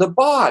down the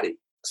body.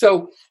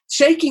 So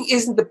shaking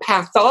isn't the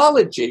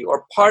pathology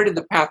or part of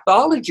the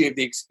pathology of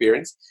the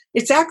experience.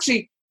 It's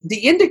actually the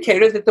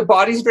indicator that the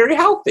body's very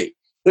healthy.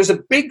 There's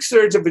a big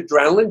surge of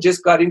adrenaline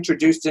just got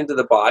introduced into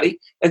the body.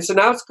 And so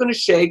now it's going to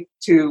shake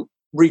to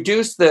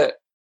reduce the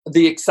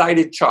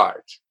excited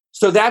charge.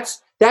 So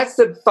that's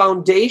the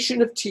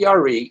foundation of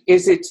TRE,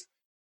 is it's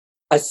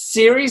a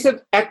series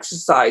of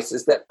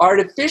exercises that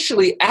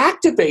artificially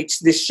activates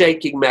this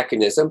shaking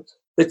mechanism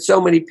that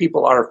so many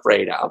people are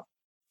afraid of.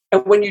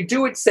 And when you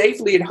do it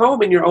safely at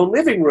home in your own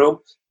living room,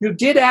 you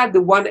did add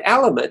the one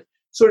element,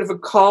 sort of a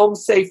calm,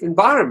 safe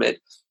environment,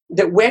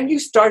 that when you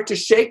start to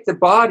shake the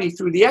body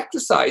through the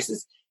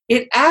exercises,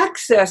 it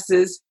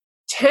accesses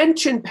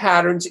tension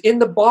patterns in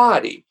the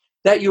body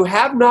that you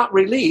have not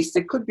released.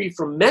 It could be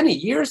from many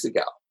years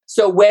ago.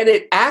 So when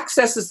it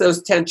accesses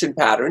those tension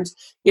patterns,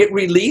 it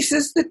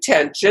releases the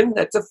tension.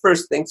 That's the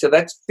first thing. So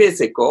that's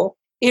physical.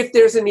 If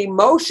there's an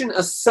emotion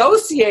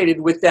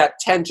associated with that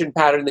tension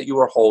pattern that you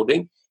are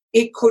holding,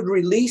 it could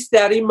release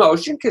that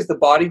emotion because the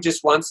body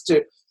just wants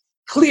to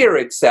clear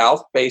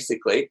itself,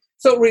 basically.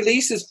 So it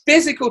releases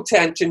physical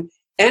tension,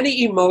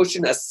 any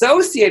emotion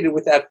associated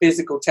with that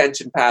physical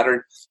tension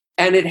pattern,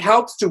 and it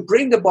helps to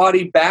bring the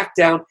body back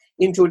down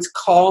into its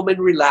calm and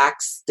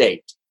relaxed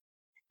state.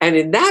 And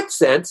in that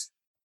sense,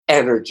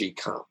 energy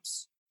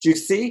comes. Do you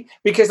see?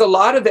 Because a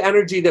lot of the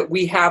energy that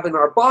we have in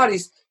our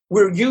bodies,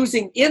 we're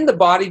using in the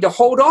body to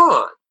hold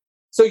on.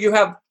 So you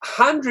have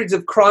hundreds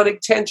of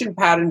chronic tension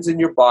patterns in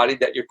your body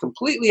that you're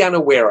completely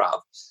unaware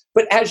of.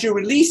 But as you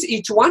release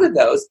each one of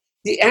those,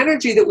 the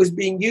energy that was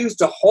being used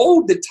to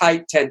hold the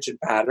tight tension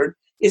pattern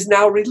is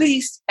now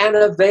released and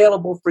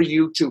available for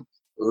you to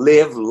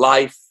live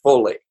life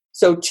fully.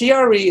 So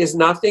TRE is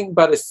nothing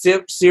but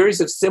a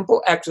series of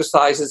simple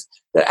exercises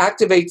that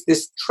activates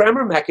this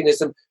tremor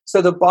mechanism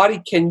so the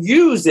body can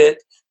use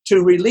it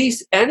to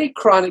release any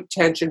chronic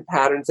tension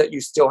patterns that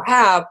you still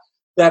have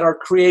that are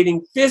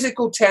creating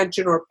physical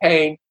tension or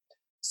pain,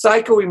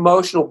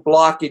 psycho-emotional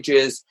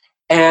blockages,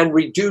 and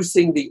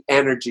reducing the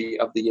energy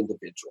of the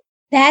individual.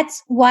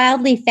 That's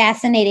wildly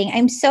fascinating.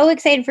 I'm so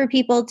excited for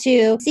people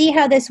to see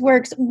how this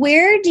works.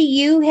 Where do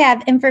you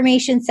have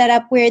information set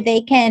up where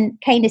they can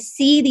kind of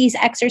see these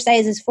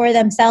exercises for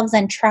themselves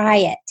and try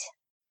it?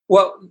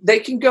 Well, they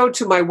can go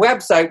to my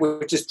website,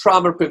 which is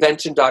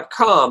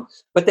traumaprevention.com,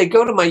 but they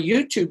go to my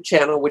YouTube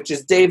channel, which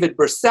is David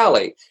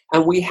Berceli,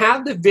 and we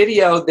have the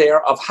video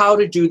there of how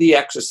to do the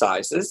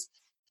exercises,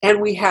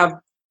 and we have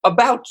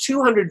about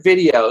 200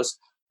 videos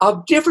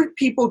of different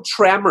people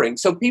tremoring,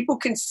 so people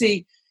can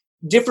see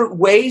different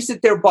ways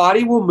that their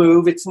body will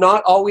move. It's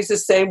not always the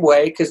same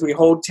way because we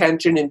hold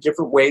tension in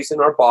different ways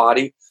in our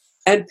body.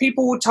 And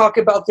people will talk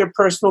about their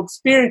personal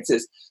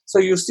experiences. So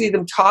you'll see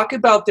them talk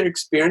about their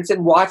experience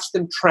and watch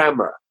them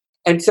tremor.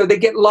 And so they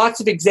get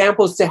lots of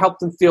examples to help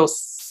them feel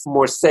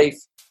more safe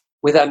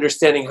with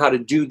understanding how to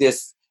do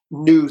this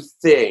new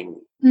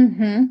thing.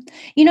 Mm-hmm.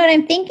 You know what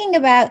I'm thinking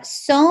about?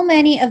 So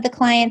many of the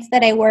clients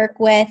that I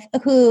work with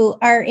who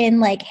are in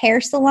like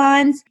hair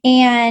salons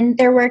and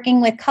they're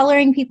working with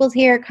coloring people's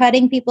hair,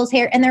 cutting people's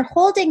hair, and they're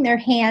holding their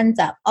hands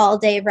up all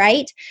day,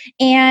 right?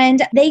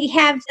 And they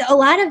have, a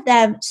lot of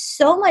them,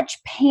 so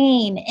much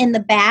pain in the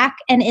back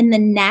and in the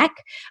neck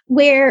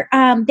where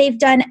they've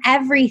done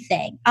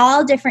everything,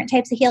 all different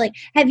types of healing.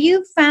 Have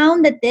you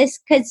found that this,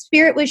 because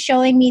Spirit was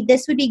showing me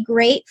this would be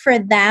great for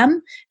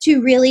them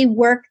to really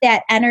work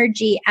that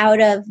energy out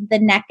of the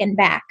neck and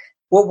back?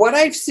 Well, what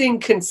I've seen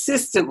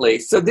consistently,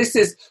 so this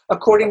is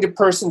according to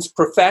person's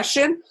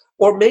profession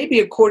or maybe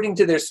according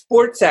to their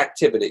sports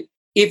activity.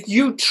 If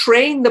you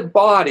train the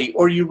body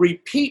or you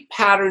repeat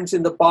patterns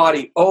in the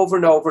body over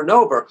and over and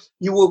over,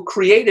 you will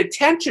create a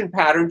tension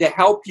pattern to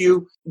help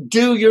you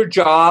do your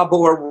job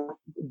or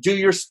do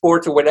your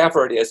sport or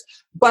whatever it is.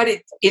 But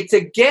it's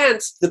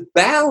against the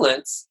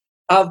balance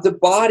of the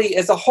body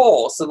as a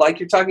whole. So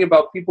like you're talking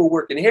about people who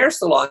work in hair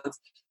salons,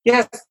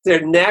 yes,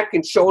 their neck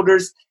and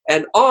shoulders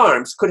and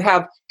arms could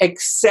have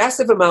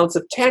excessive amounts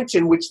of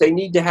tension, which they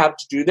need to have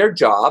to do their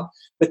job,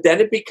 but then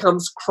it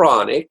becomes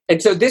chronic.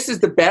 And so this is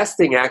the best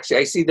thing, actually.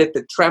 I see that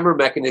the tremor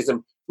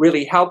mechanism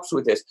really helps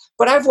with this.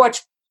 But I've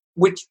watched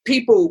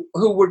people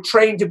who were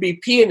trained to be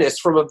pianists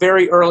from a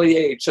very early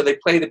age, so they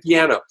play the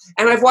piano.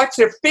 And I've watched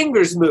their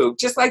fingers move,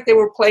 just like they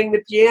were playing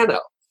the piano.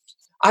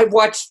 I've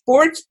watched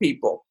sports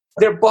people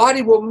their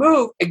body will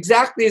move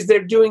exactly as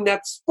they're doing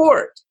that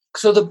sport.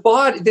 So the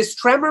body, this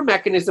tremor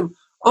mechanism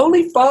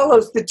only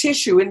follows the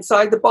tissue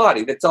inside the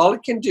body. That's all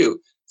it can do.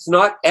 It's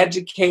not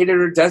educated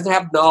or doesn't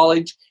have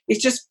knowledge.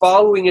 It's just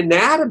following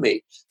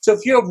anatomy. So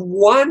if you have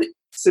one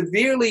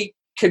severely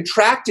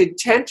contracted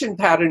tension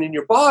pattern in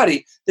your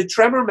body, the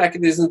tremor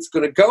mechanism is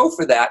going to go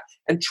for that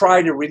and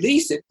try to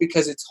release it,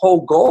 because its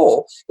whole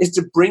goal is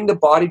to bring the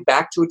body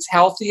back to its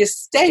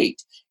healthiest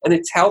state. And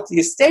its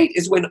healthiest state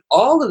is when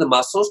all of the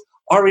muscles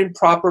are in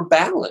proper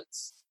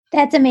balance.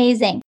 That's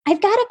amazing.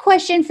 I've got a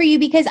question for you,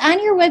 because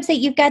on your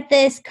website, you've got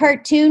this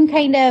cartoon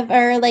kind of,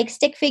 or like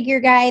stick figure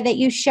guy that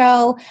you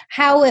show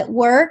how it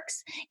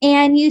works.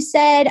 And you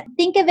said,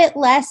 think of it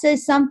less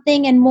as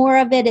something and more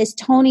of it as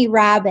Tony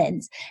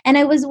Robbins. And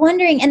I was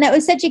wondering, and that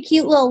was such a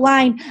cute little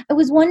line. I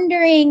was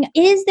wondering,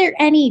 is there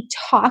any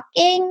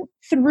talking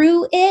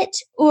through it,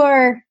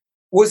 or?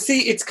 Well,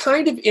 see, it's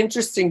kind of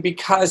interesting,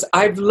 because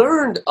I've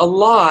learned a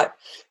lot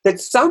that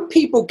some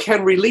people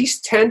can release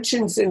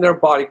tensions in their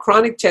body,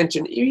 chronic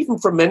tension, even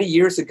from many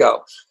years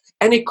ago.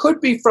 And it could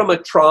be from a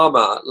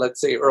trauma, let's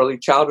say early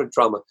childhood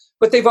trauma,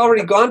 but they've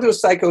already gone to a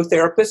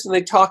psychotherapist and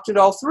they talked it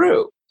all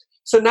through.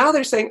 So now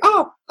they're saying,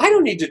 oh, I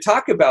don't need to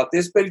talk about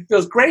this, but it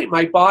feels great.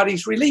 My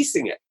body's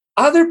releasing it.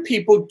 Other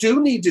people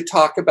do need to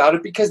talk about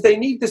it because they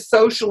need the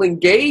social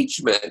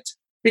engagement,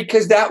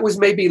 because that was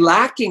maybe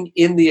lacking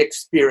in the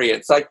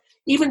experience. Like,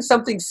 even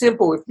something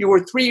simple, if you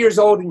were 3 years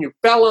old and you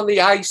fell on the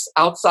ice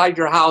outside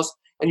your house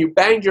and you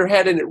banged your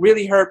head and it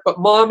really hurt, but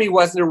mommy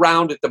wasn't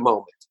around at the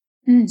moment.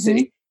 Mm-hmm.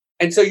 See?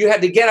 And so you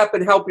had to get up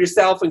and help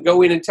yourself and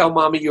go in and tell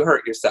mommy you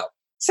hurt yourself.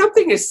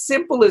 Something as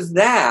simple as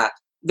that,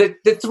 the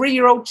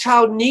 3-year-old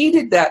child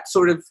needed that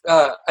sort of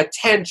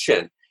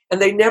attention,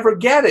 and they never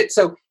get it.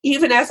 So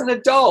even as an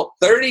adult,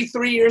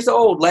 33 years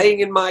old,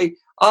 laying in my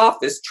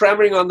office,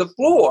 tremoring on the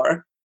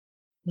floor,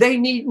 they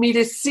need me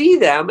to see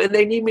them, and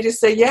they need me to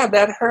say, yeah,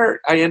 that hurt.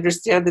 I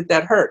understand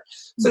that hurt.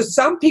 So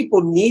some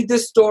people need the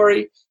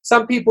story.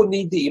 Some people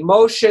need the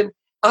emotion.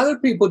 Other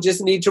people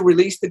just need to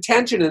release the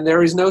tension, and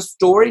there is no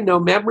story,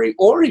 no memory,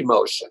 or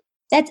emotion.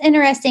 That's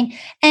interesting.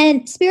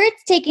 And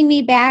Spirit's taking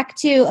me back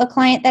to a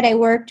client that I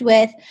worked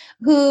with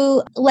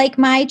who, like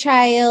my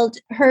child,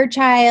 her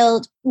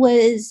child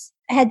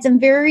had some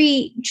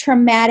very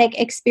traumatic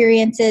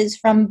experiences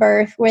from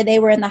birth where they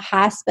were in the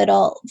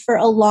hospital for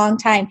a long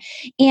time.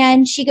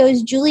 And she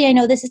goes, Julie, I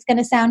know this is going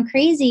to sound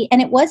crazy.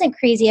 And it wasn't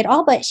crazy at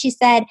all. But she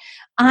said,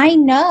 I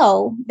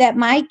know that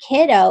my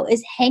kiddo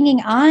is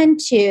hanging on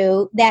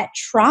to that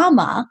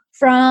trauma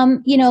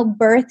from,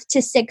 birth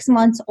to 6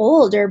 months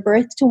old or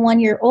birth to 1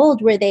 year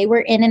old, where they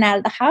were in and out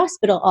of the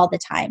hospital all the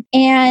time.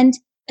 And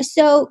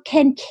so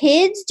can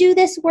kids do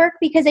this work?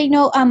 Because I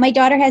know my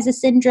daughter has a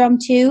syndrome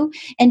too,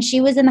 and she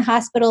was in the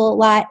hospital a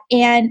lot.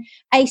 And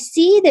I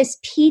see this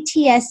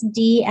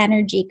PTSD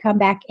energy come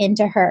back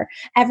into her.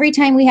 Every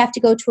time we have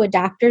to go to a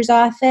doctor's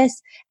office,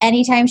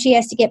 anytime she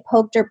has to get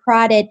poked or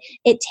prodded,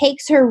 it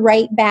takes her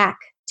right back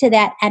to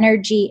that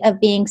energy of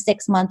being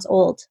 6 months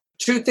old.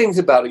 Two things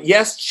about it.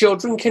 Yes,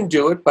 children can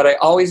do it, but I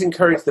always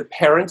encourage the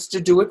parents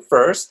to do it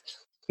first,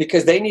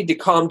 because they need to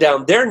calm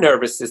down their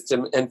nervous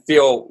system and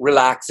feel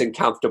relaxed and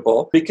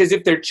comfortable. Because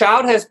if their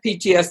child has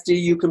PTSD,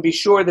 you can be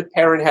sure the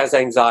parent has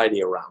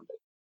anxiety around it.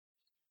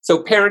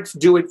 So parents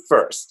do it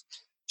first.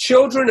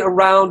 Children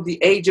around the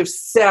age of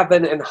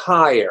 7 and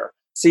higher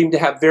seem to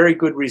have very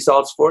good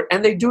results for it,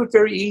 and they do it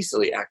very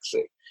easily,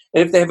 actually.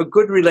 And if they have a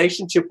good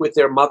relationship with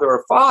their mother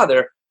or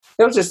father,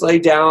 they'll just lay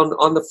down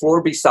on the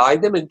floor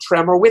beside them and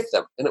tremor with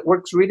them. And it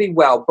works really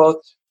well, both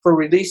for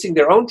releasing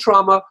their own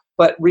trauma,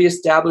 but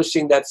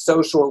reestablishing that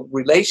social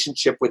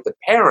relationship with the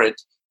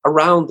parent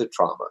around the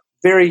trauma.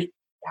 Very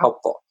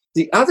helpful.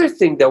 The other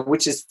thing, though,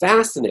 which is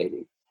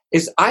fascinating,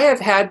 is I have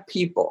had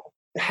people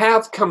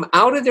have come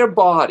out of their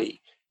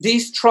body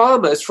these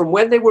traumas from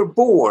when they were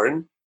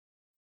born,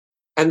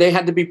 and they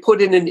had to be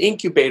put in an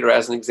incubator,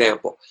 as an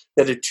example.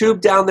 They had a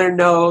tube down their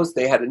nose,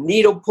 they had a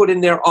needle put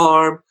in their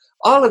arm.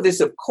 All of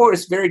this, of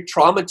course, very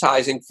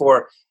traumatizing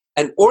for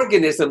an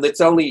organism that's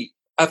only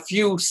a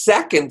few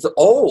seconds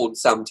old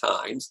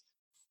sometimes.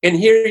 And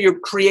here you're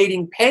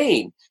creating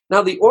pain.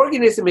 Now, the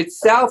organism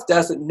itself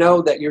doesn't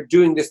know that you're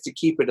doing this to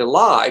keep it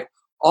alive.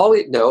 All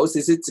it knows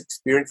is it's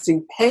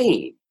experiencing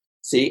pain.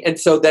 See? And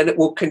so then it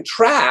will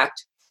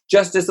contract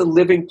just as a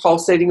living,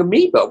 pulsating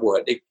amoeba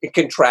would. It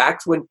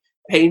contracts when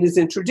pain is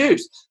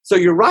introduced. So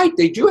you're right,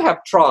 they do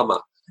have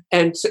trauma.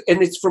 And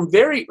it's from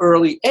very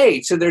early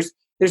age. So there's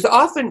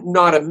often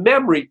not a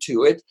memory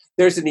to it.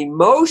 There's an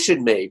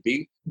emotion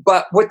maybe,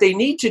 but what they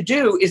need to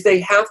do is they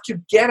have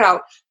to get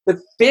out the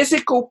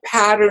physical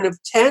pattern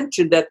of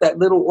tension that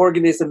little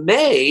organism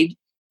made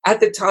at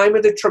the time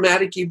of the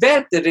traumatic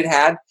event that it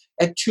had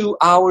at 2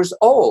 hours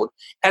old.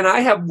 And I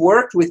have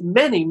worked with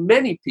many,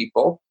 many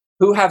people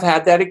who have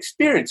had that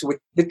experience with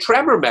the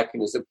tremor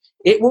mechanism.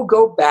 It will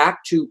go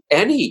back to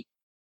any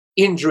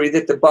injury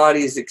that the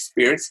body has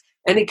experienced,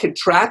 any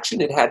contraction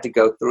it had to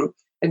go through,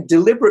 and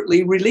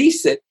deliberately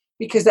release it,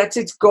 because that's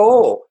its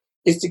goal,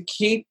 is to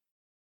keep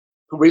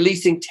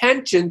releasing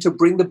tension to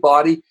bring the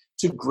body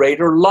to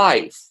greater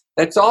life.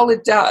 That's all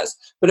it does.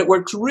 But it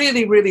works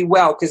really, really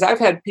well because I've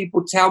had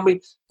people tell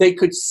me they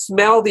could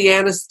smell the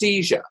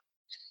anesthesia.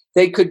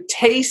 They could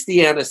taste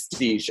the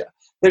anesthesia.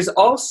 There's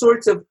all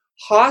sorts of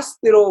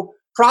hospital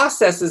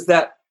processes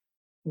that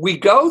we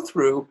go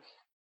through,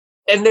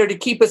 and they're to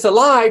keep us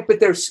alive, but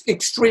they're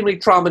extremely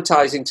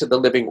traumatizing to the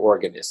living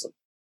organism,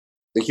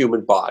 the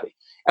human body.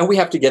 And we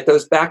have to get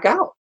those back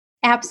out.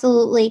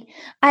 Absolutely.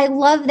 I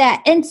love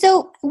that. And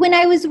so when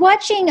I was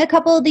watching a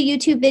couple of the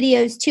YouTube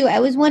videos too,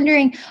 I was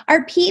wondering,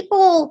 are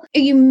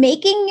you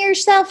making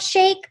yourself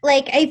shake?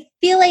 Like, I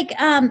feel like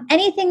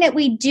anything that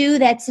we do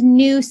that's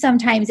new,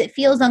 sometimes it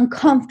feels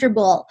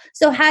uncomfortable.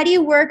 So how do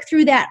you work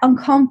through that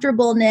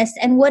uncomfortableness,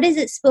 and what is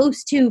it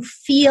supposed to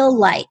feel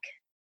like?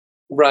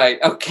 Right.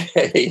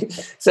 Okay.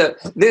 So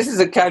this is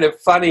a kind of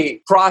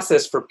funny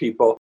process for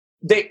people.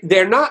 They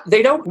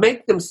don't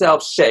make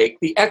themselves shake.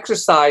 The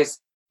exercise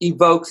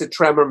evokes a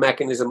tremor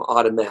mechanism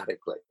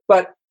automatically.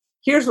 But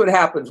here's what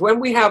happens. When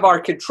we have our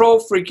control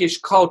freakish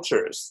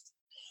cultures,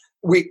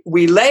 we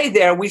lay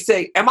there, we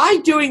say, am I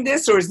doing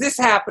this or is this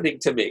happening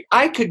to me?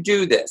 I could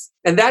do this.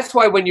 And that's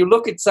why when you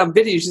look at some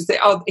videos, you say,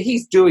 oh,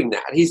 he's doing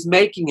that. He's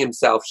making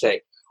himself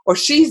shake. Or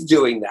she's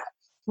doing that.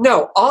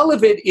 No, all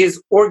of it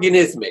is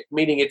organismic,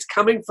 meaning it's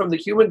coming from the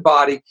human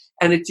body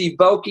and it's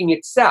evoking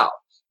itself.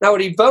 Now,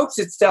 it evokes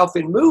itself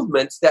in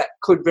movements that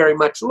could very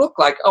much look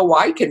like, oh,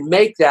 I can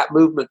make that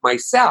movement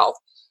myself.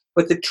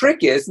 But the trick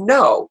is,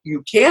 no,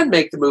 you can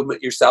make the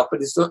movement yourself,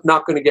 but it's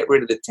not going to get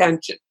rid of the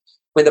tension.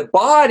 When the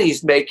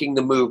body's making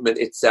the movement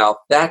itself,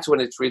 that's when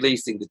it's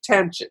releasing the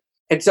tension.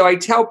 And so I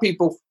tell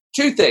people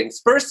two things.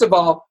 First of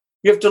all,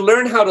 you have to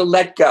learn how to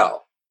let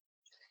go.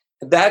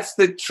 That's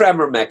the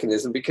tremor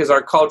mechanism, because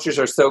our cultures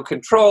are so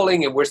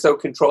controlling and we're so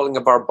controlling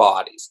of our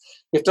bodies.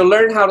 You have to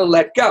learn how to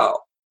let go.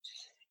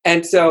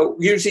 And so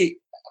usually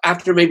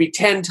after maybe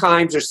 10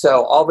 times or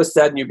so, all of a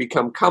sudden you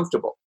become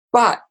comfortable.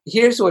 But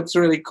here's what's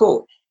really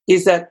cool,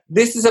 is that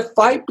this is a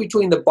fight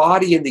between the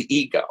body and the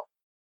ego.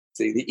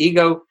 See, the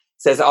ego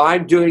says, oh,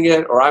 I'm doing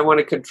it, or I want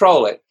to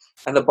control it.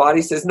 And the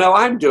body says, no,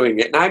 I'm doing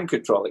it and I'm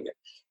controlling it.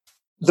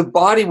 The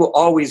body will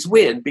always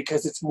win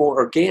because it's more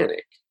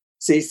organic.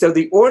 See, so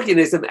the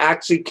organism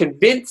actually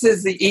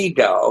convinces the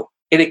ego,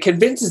 and it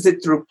convinces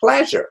it through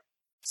pleasure.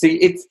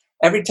 See,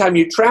 every time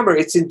you tremor,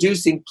 it's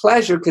inducing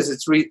pleasure because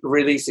it's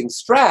releasing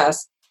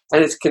stress,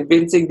 and it's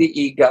convincing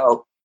the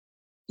ego,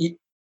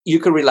 you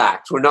can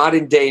relax. We're not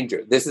in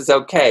danger. This is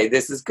okay.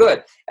 This is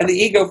good. And the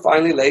ego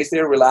finally lays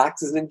there,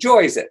 relaxes, and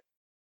enjoys it.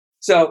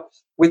 So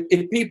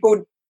if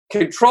people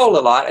control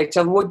a lot, I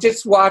tell them, well,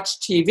 just watch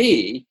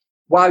TV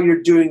while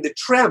you're doing the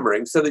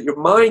tremoring so that your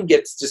mind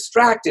gets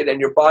distracted and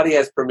your body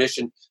has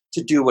permission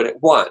to do what it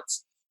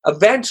wants.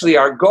 Eventually,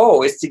 our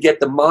goal is to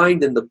get the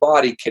mind and the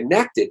body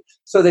connected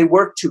so they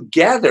work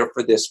together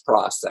for this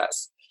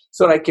process.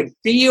 So that I can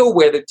feel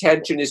where the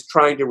tension is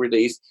trying to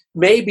release,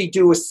 maybe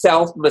do a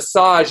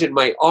self-massage in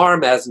my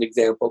arm, as an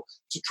example,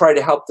 to try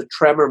to help the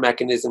tremor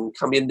mechanism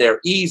come in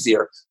there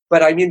easier.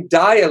 But I'm in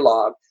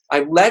dialogue.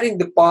 I'm letting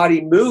the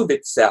body move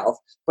itself,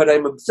 but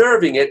I'm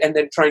observing it and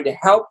then trying to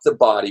help the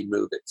body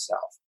move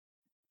itself.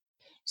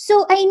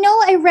 So I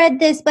know I read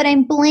this, but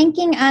I'm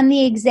blanking on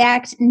the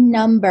exact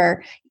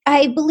number.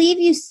 I believe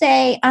you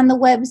say on the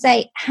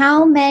website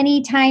how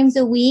many times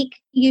a week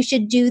you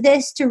should do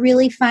this to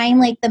really find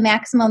like the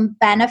maximum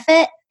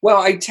benefit.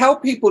 Well, I tell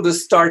people to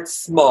start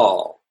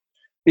small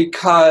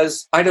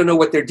because I don't know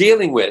what they're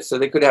dealing with. So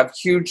they could have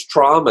huge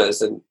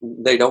traumas and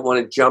they don't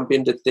want to jump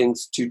into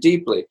things too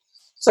deeply.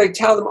 So I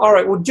tell them, all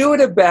right, we'll do it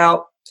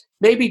about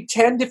maybe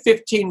 10 to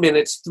 15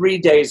 minutes, 3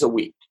 days a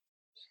week.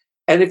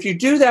 And if you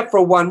do that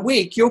for 1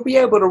 week, you'll be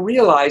able to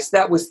realize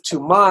that was too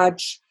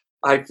much.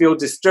 I feel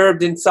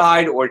disturbed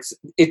inside, or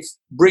it's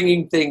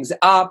bringing things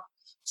up,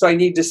 so I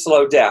need to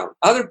slow down.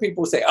 Other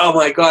people say, oh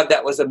my God,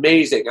 that was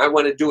amazing. I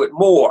want to do it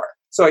more.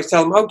 So I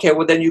tell them, okay,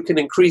 well then you can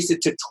increase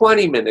it to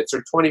 20 minutes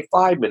or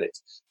 25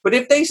 minutes. But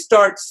if they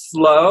start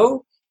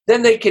slow,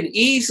 then they can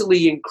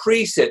easily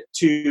increase it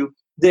to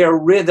their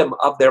rhythm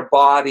of their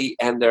body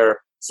and their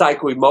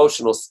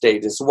psycho-emotional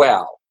state as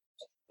well.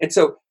 And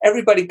so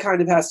everybody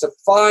kind of has to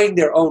find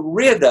their own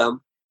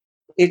rhythm.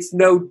 It's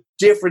no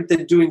different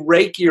than doing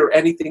Reiki or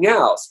anything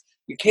else.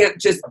 You can't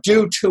just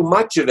do too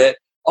much of it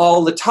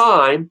all the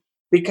time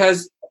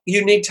because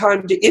you need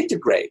time to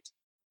integrate.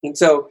 And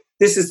so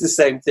this is the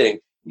same thing.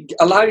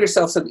 Allow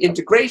yourself some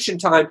integration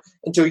time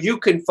until you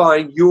can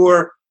find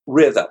your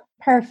rhythm.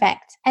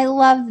 Perfect. I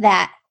love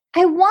that.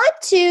 I want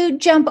to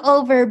jump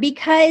over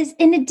because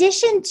in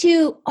addition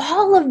to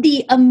all of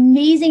the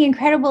amazing,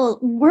 incredible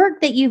work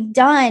that you've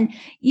done,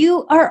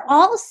 you are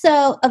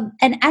also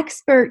an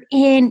expert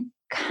in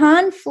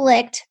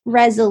conflict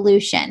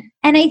resolution.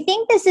 And I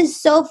think this is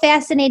so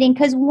fascinating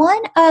because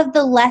one of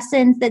the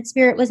lessons that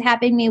Spirit was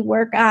having me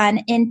work on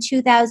in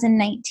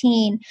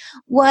 2019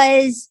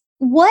 was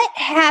what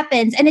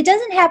happens, and it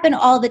doesn't happen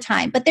all the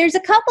time, but there's a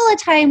couple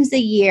of times a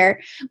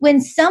year when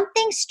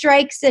something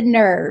strikes a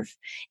nerve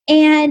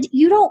and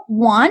you don't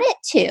want it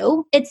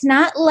to. It's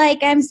not like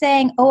I'm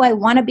saying, oh, I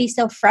want to be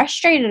so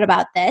frustrated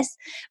about this,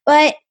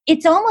 but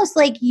it's almost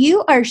like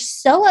you are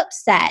so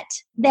upset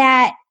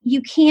that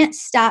you can't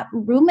stop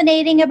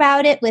ruminating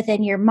about it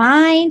within your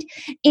mind,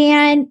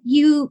 and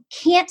you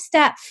can't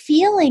stop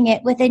feeling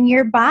it within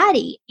your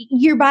body.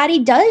 Your body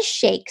does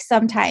shake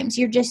sometimes.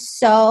 You're just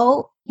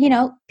so,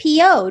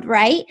 PO'd,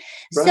 right?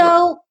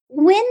 So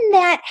when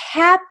that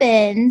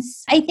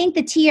happens, I think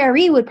the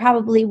TRE would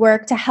probably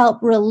work to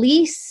help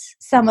release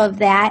some of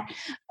that.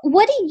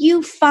 What do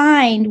you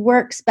find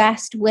works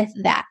best with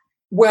that?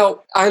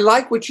 Well, I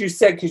like what you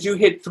said because you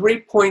hit 3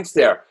 points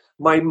there.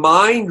 My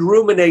mind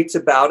ruminates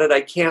about it.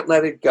 I can't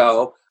let it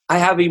go. I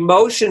have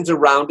emotions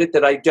around it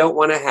that I don't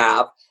want to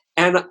have.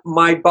 And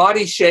my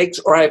body shakes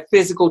or I have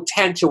physical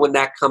tension when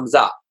that comes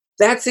up.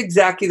 That's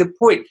exactly the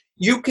point.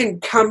 You can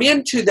come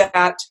into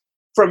that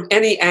from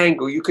any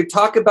angle. You could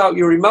talk about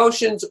your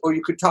emotions, or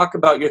you could talk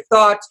about your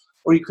thoughts,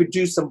 or you could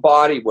do some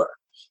body work.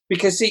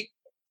 Because, see,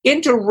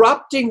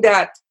 interrupting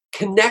that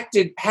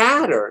connected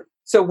pattern,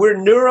 so we're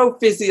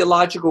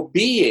neurophysiological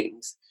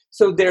beings.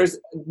 So there's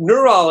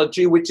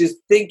neurology, which is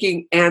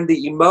thinking, and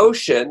the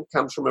emotion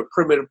comes from a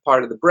primitive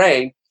part of the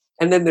brain.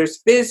 And then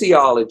there's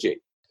physiology.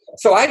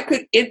 So I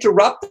could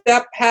interrupt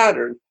that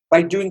pattern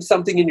by doing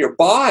something in your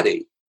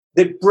body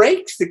that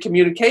breaks the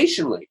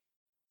communication link.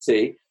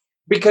 See?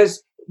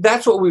 Because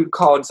that's what we would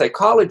call in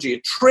psychology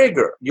a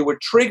trigger. You were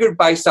triggered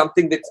by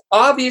something that's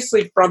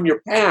obviously from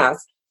your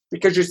past,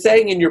 because you're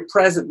saying in your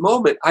present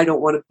moment, I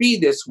don't want to be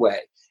this way.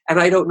 And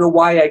I don't know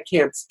why I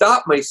can't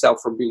stop myself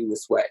from being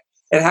this way.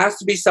 It has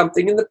to be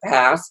something in the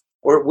past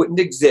or it wouldn't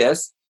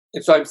exist.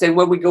 And so I'm saying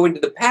when we go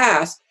into the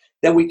past,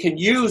 then we can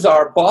use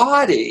our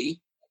body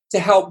to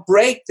help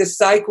break the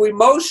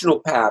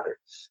psycho-emotional pattern.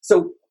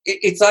 So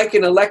it's like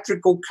an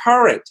electrical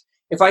current.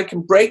 If I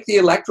can break the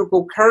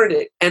electrical current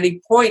at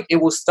any point, it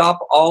will stop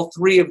all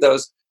three of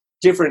those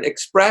different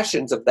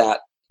expressions of that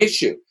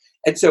issue.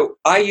 And so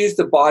I use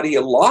the body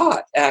a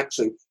lot,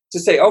 actually, to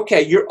say,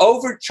 okay, you're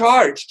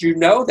overcharged. You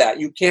know that.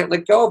 You can't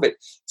let go of it.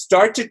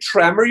 Start to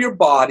tremor your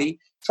body.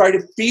 Try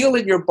to feel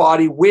in your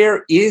body,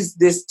 where is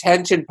this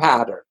tension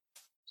pattern?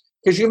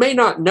 Because you may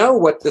not know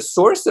what the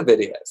source of it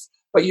is,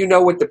 but you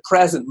know what the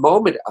present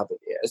moment of it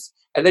is.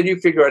 And then you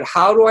figure out,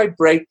 how do I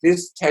break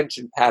this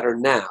tension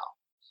pattern now?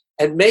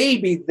 And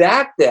maybe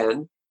that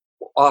then,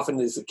 often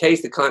is the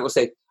case, the client will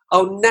say,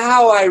 oh,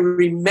 now I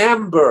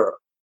remember.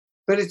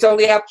 But it's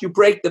only after you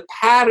break the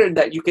pattern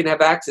that you can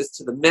have access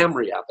to the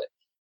memory of it.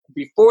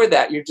 Before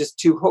that, you're just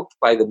too hooked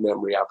by the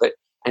memory of it,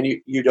 and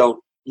you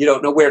don't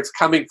know where it's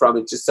coming from.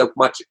 It's just so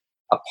much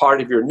a part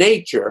of your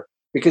nature,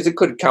 because it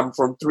could come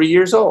from 3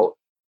 years old.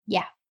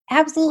 Yeah,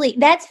 absolutely.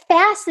 That's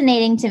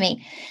fascinating to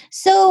me.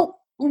 So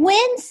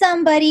when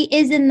somebody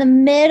is in the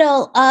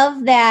middle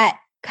of that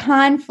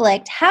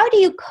conflict, how do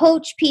you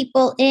coach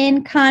people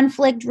in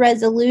conflict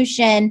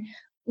resolution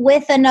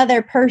with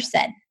another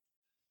person?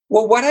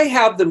 Well, what I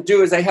have them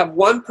do is I have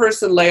one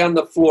person lay on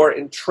the floor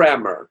in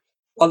tremor,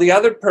 while the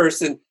other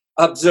person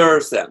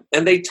observes them.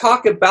 And they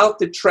talk about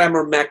the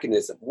tremor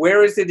mechanism.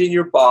 Where is it in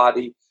your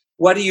body?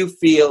 What are you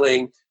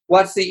feeling?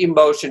 What's the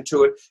emotion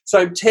to it? So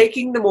I'm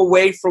taking them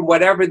away from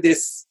whatever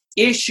this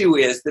issue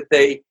is that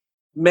they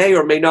may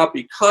or may not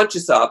be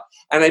conscious of,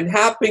 and I'm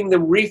helping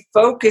them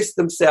refocus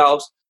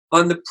themselves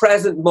on the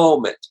present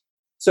moment.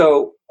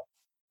 So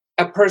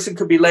a person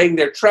could be laying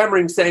there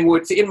tremoring, saying,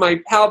 well, it's in my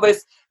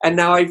pelvis, and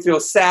now I feel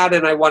sad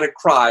and I want to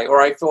cry,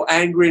 or I feel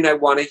angry and I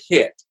want to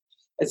hit.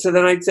 And so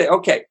then I'd say,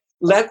 okay,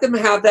 let them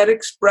have that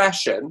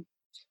expression,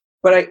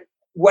 but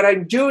what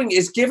I'm doing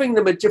is giving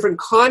them a different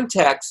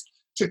context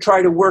to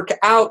try to work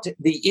out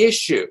the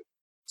issue.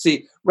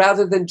 See,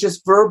 rather than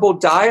just verbal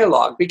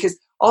dialogue, because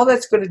all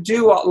that's going to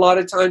do a lot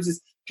of times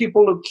is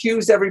people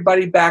accuse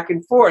everybody back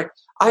and forth.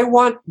 I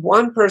want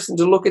one person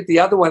to look at the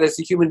other one as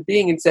a human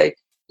being and say,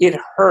 it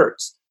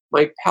hurts.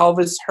 My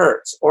pelvis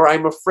hurts, or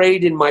I'm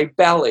afraid in my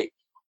belly,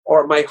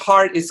 or my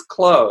heart is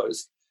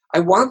closed. I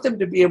want them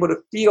to be able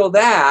to feel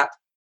that.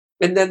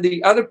 And then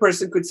the other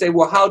person could say,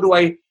 well, how do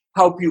I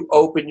help you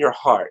open your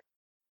heart?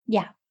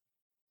 Yeah.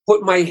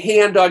 Put my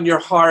hand on your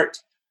heart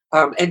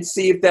and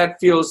see if that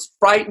feels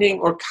frightening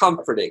or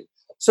comforting.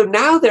 So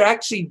now they're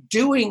actually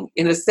doing,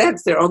 in a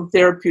sense, their own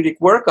therapeutic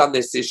work on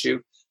this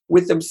issue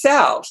with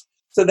themselves.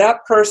 So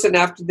that person,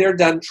 after they're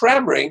done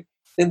tremoring,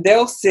 then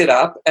they'll sit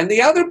up and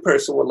the other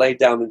person will lay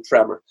down and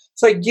tremor.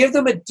 So I give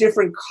them a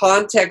different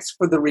context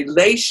for the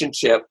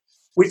relationship,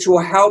 which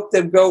will help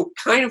them go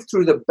kind of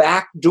through the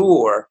back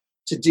door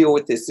to deal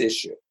with this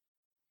issue.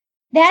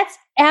 That's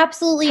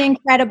Absolutely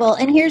incredible.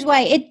 And here's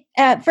why.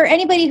 For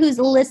anybody who's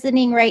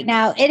listening right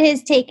now, it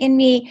has taken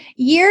me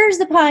years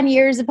upon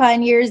years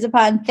upon years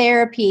upon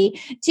therapy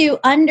to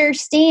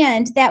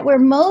understand that where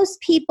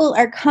most people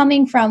are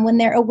coming from when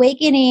they're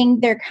awakening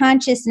their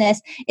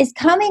consciousness is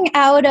coming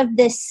out of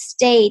this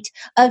state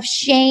of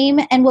shame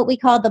and what we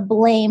call the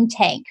blame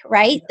tank,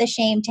 right? The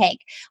shame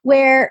tank,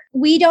 where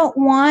we don't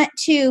want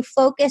to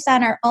focus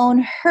on our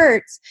own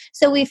hurts.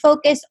 So we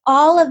focus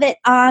all of it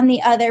on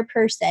the other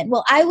person.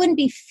 Well, I wouldn't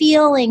be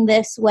feeling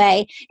this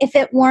way if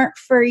it weren't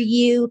for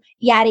you,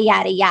 yada,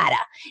 yada, yada.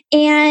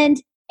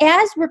 And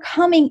as we're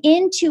coming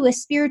into a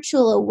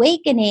spiritual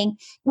awakening,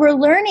 we're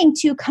learning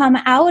to come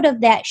out of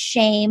that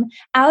shame,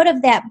 out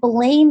of that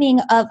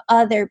blaming of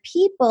other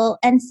people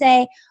and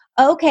say,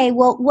 okay,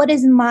 well, what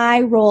is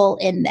my role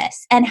in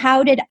this? And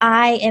how did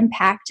I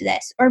impact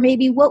this? Or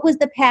maybe what was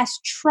the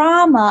past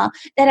trauma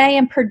that I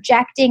am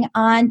projecting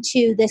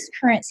onto this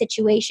current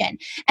situation?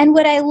 And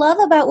what I love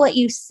about what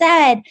you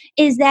said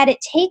is that it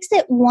takes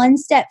it one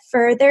step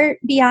further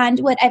beyond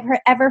what I've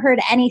ever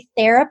heard any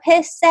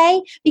therapist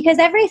say, because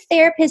every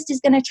therapist is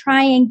going to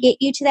try and get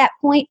you to that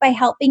point by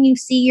helping you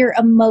see your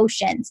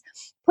emotions.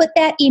 Put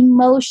that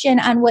emotion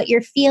on what you're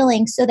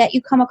feeling so that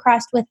you come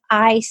across with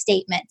I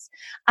statements.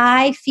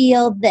 I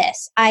feel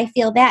this. I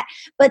feel that.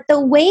 But the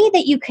way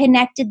that you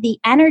connected the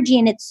energy,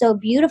 and it's so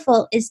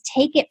beautiful, is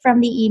take it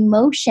from the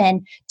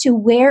emotion to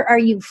where are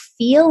you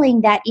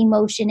feeling that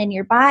emotion in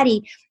your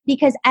body.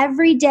 Because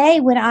every day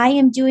when I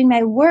am doing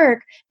my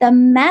work, the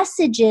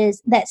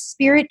messages that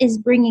Spirit is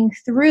bringing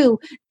through,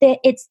 that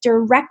it's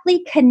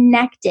directly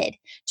connected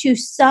to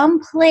some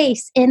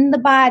place in the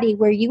body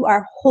where you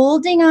are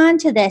holding on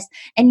to this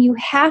and you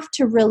have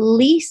to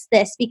release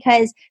this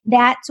because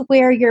that's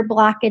where your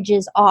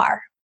blockages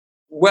are.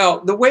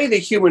 Well, the way the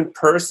human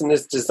person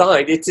is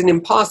designed, it's an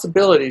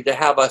impossibility to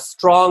have a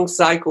strong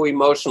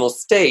psycho-emotional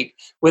state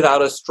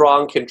without a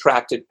strong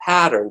contracted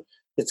pattern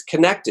that's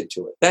connected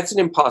to it. That's an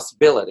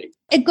impossibility.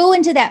 Go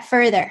into that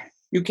further.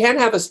 You can't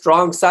have a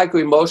strong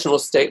psycho-emotional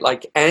state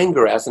like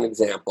anger, as an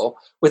example,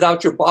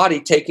 without your body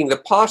taking the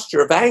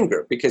posture of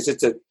anger, because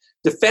it's a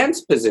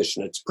defense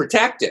position. It's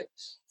protected.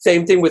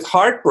 Same thing with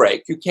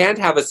heartbreak. You can't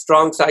have a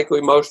strong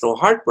psycho-emotional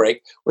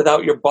heartbreak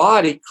without your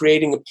body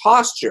creating a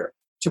posture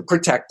to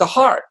protect the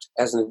heart,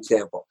 as an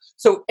example.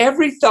 So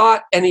every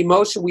thought and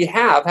emotion we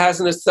have has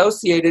an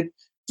associated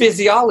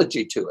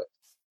physiology to it.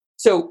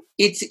 So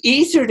it's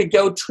easier to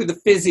go to the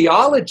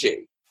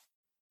physiology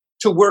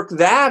to work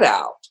that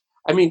out.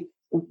 I mean,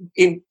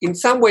 in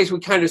some ways, we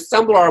kind of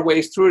stumble our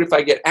ways through it. If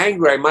I get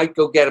angry, I might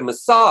go get a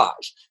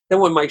massage. Then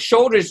when my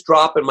shoulders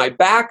drop and my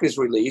back is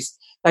released,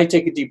 I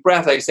take a deep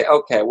breath. I say,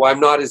 okay, well, I'm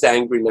not as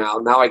angry now.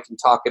 Now I can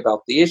talk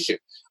about the issue.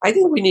 I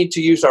think we need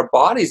to use our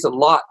bodies a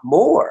lot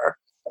more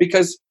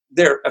because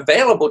they're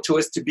available to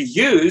us to be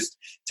used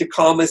to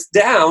calm us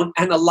down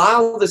and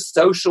allow the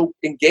social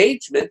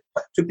engagement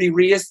to be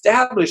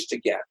reestablished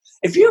again.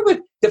 If you have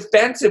a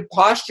defensive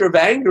posture of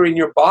anger in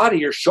your body,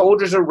 your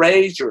shoulders are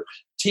raised, your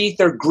teeth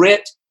are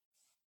grit,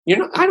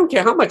 I don't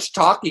care how much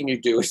talking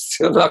you do, it's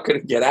still not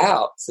going to get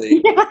out.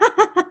 See,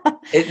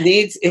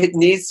 it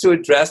needs to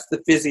address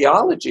the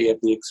physiology of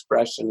the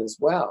expression as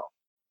well.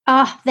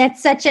 Oh,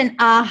 that's such an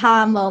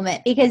aha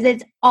moment because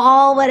it's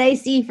all what I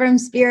see from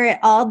Spirit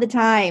all the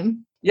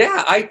time.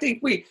 Yeah, I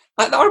think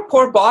our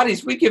poor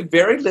bodies, we give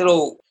very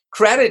little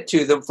credit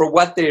to them for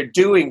what they're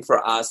doing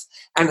for us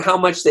and how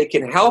much they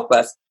can help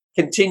us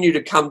continue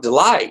to come to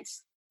life.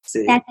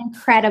 See? That's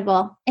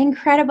incredible.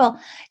 Incredible.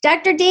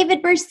 Dr.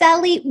 David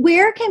Berceli,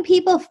 where can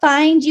people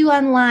find you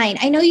online?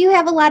 I know you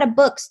have a lot of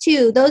books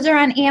too. Those are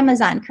on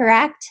Amazon,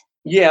 correct?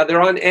 Yeah,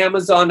 they're on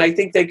Amazon. I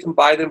think they can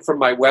buy them from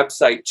my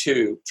website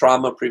too,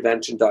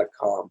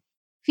 traumaprevention.com.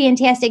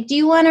 Fantastic. Do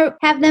you want to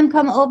have them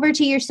come over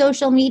to your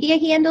social media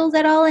handles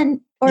at all?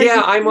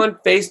 Yeah, I'm on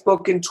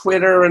Facebook and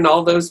Twitter and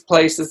all those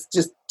places.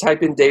 Just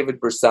type in David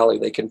Berceli.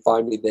 They can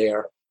find me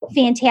there.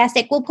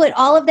 Fantastic. We'll put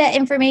all of that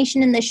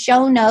information in the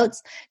show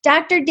notes.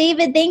 Dr.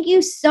 David, thank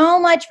you so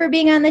much for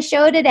being on the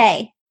show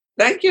today.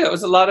 Thank you. It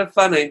was a lot of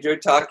fun. I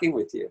enjoyed talking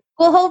with you.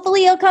 Well,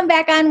 hopefully you'll come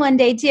back on one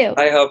day too.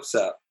 I hope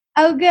so.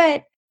 Oh,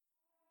 good.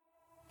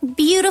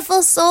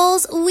 Beautiful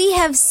souls, we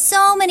have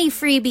so many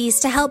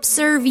freebies to help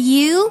serve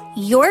you,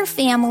 your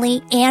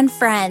family, and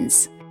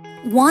friends.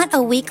 Want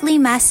a weekly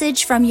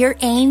message from your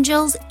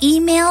angels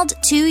emailed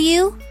to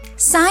you?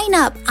 Sign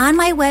up on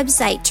my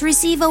website to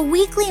receive a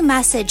weekly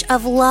message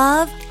of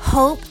love,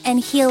 hope,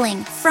 and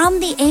healing from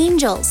the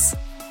angels.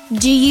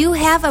 Do you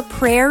have a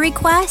prayer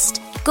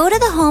request? Go to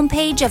the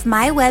homepage of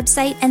my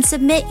website and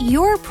submit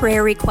your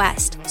prayer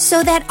request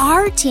so that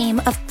our team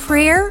of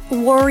prayer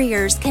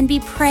warriors can be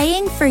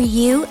praying for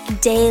you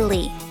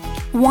daily.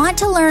 Want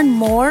to learn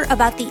more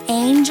about the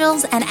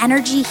angels and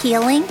energy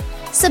healing?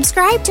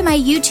 Subscribe to my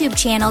YouTube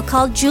channel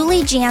called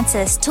Julie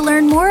Jancius to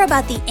learn more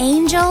about the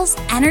angels,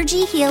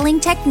 energy healing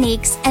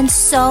techniques, and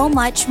so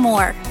much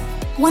more.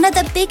 One of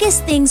the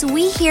biggest things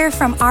we hear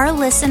from our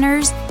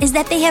listeners is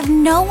that they have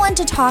no one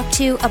to talk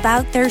to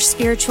about their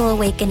spiritual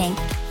awakening.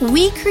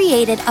 We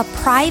created a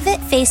private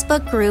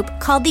Facebook group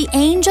called the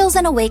Angels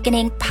and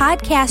Awakening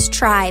Podcast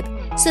Tribe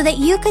so that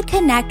you could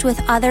connect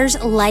with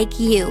others like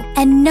you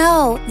and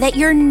know that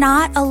you're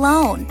not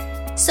alone.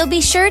 So be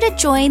sure to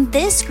join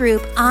this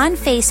group on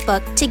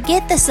Facebook to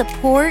get the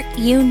support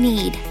you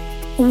need.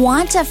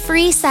 Want a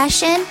free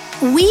session?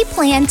 We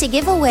plan to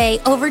give away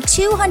over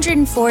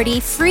 240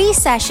 free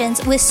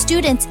sessions with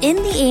students in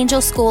the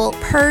Angel School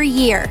per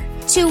year.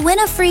 To win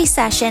a free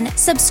session,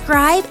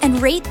 subscribe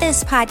and rate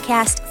this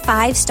podcast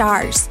 5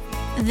 stars.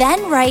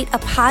 Then write a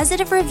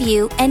positive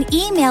review and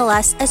email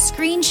us a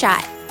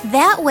screenshot.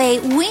 That way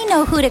we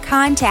know who to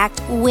contact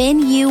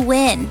when you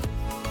win.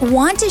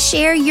 Want to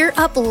share your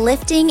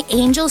uplifting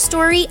angel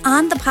story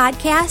on the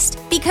podcast?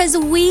 Because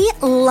we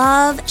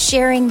love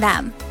sharing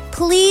them.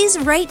 Please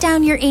write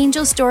down your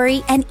angel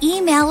story and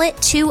email it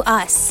to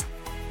us.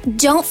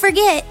 Don't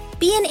forget,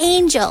 be an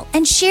angel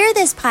and share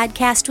this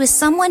podcast with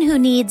someone who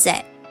needs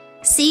it.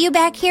 See you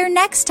back here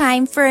next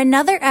time for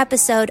another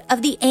episode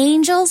of the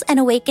Angels and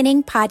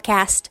Awakening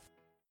podcast.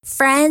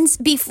 Friends,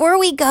 before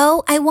we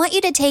go, I want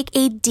you to take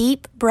a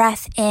deep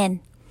breath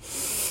in.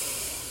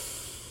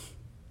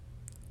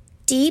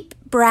 Deep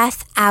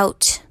breath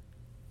out.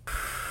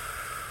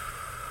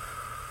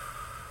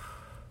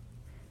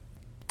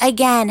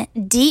 Again,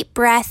 deep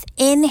breath,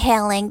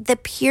 inhaling the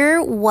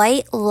pure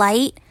white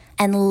light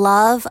and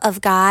love of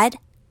God,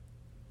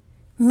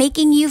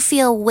 making you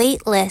feel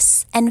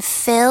weightless and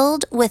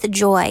filled with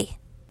joy.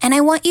 And I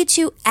want you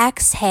to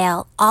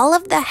exhale all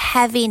of the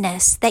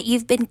heaviness that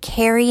you've been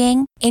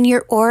carrying in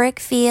your auric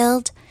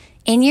field,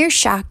 in your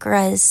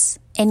chakras,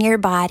 in your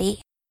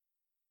body.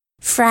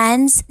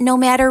 Friends, no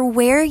matter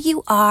where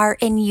you are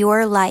in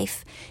your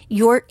life,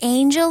 your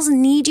angels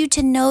need you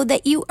to know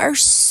that you are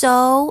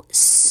so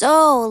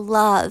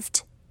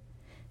loved.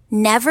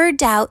 Never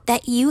doubt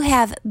that you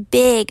have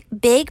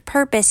big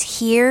purpose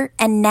here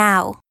and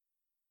now.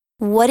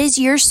 What is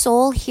your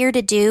soul here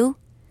to do?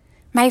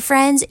 My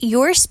friends,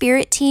 your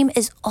spirit team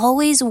is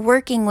always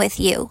working with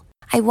you.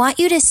 I want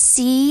you to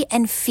see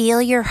and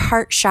feel your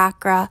heart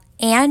chakra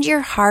and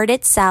your heart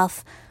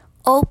itself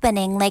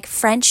opening like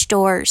French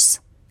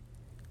doors.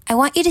 I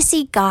want you to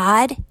see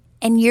God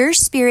and your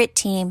spirit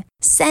team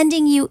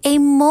sending you a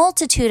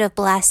multitude of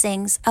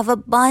blessings of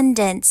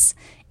abundance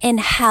in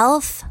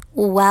health,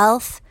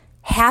 wealth,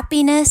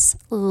 happiness,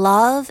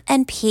 love,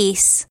 and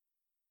peace.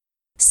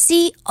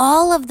 See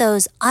all of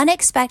those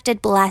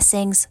unexpected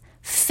blessings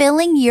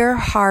filling your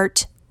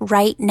heart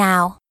right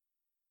now.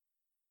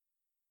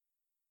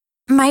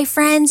 My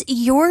friends,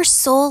 your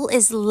soul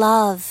is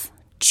love,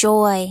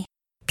 joy,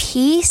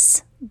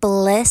 peace,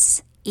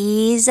 bliss,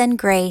 ease, and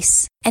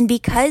grace. And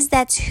because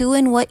that's who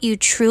and what you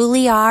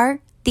truly are,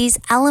 these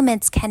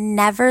elements can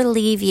never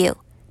leave you.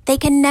 They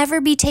can never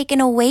be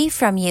taken away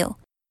from you.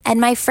 And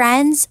my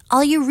friends,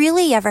 all you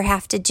really ever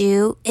have to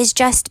do is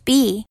just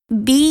be.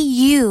 Be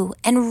you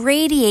and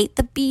radiate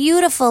the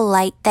beautiful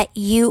light that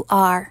you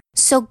are.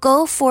 So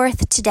go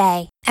forth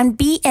today and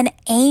be an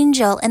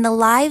angel in the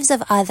lives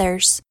of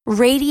others.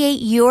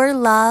 Radiate your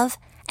love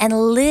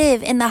and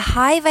live in the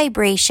high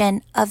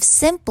vibration of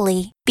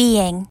simply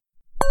being.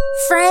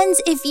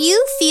 Friends, if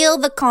you feel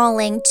the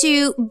calling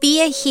to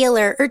be a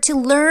healer or to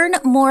learn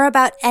more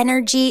about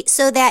energy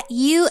so that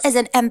you as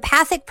an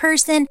empathic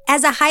person,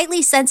 as a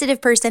highly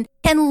sensitive person,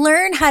 can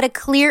learn how to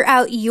clear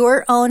out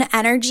your own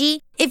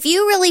energy, if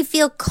you really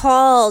feel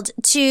called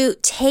to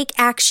take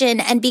action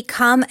and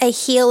become a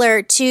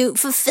healer to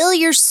fulfill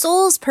your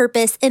soul's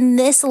purpose in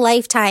this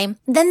lifetime,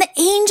 then the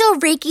Angel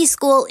Reiki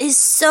School is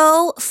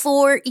so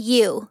for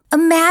you.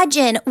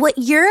 Imagine what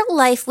your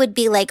life would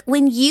be like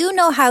when you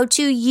know how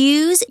to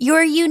use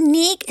your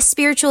unique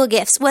spiritual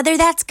gifts, whether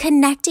that's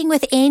connecting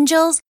with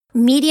angels,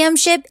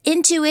 mediumship,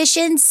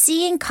 intuition,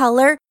 seeing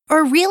color,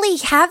 or really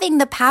having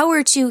the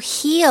power to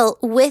heal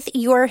with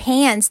your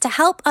hands to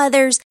help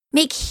others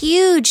make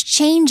huge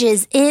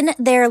changes in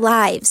their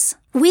lives.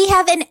 We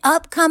have an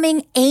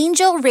upcoming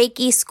Angel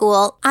Reiki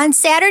School on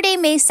Saturday,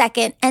 May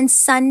 2nd and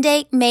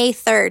Sunday, May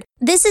 3rd.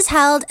 This is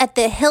held at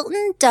the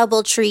Hilton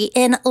Doubletree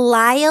in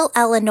Lisle,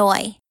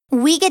 Illinois.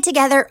 We get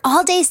together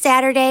all day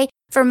Saturday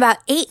from about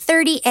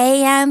 8:30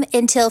 a.m.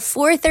 until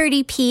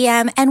 4:30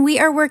 p.m. and we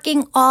are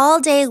working all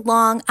day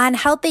long on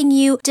helping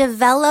you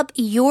develop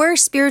your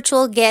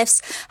spiritual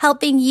gifts,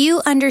 helping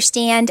you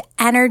understand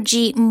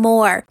energy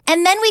more.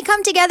 And then we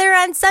come together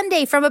on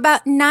Sunday from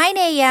about 9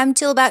 a.m.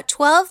 till about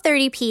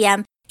 12:30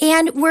 p.m.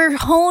 and we're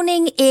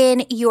honing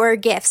in your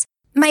gifts.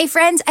 My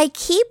friends, I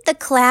keep the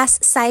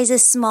class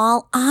sizes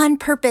small on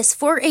purpose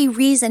for a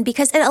reason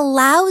because it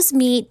allows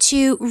me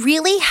to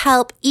really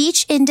help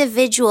each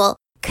individual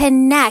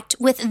connect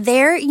with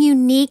their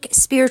unique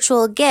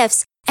spiritual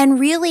gifts and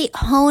really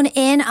hone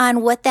in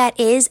on what that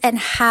is and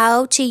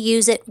how to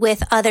use it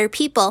with other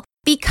people.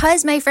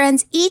 Because, my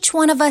friends, each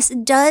one of us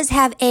does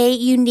have a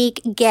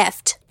unique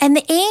gift. And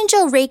the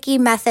Angel Reiki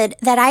method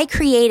that I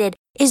created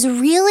is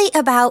really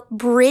about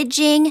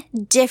bridging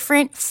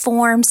different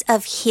forms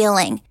of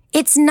healing.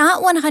 It's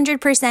not 100%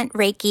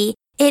 Reiki.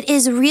 It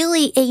is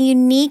really a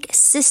unique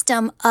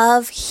system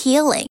of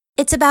healing.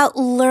 It's about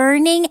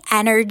learning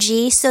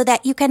energy so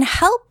that you can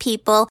help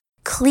people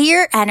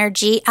clear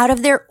energy out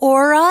of their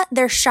aura,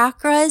 their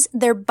chakras,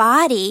 their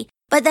body.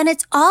 But then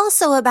it's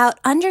also about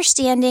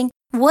understanding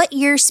what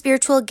your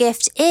spiritual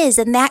gift is,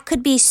 and that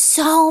could be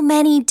so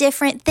many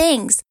different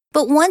things.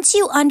 But once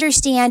you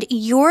understand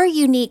your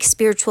unique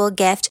spiritual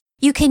gift,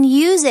 you can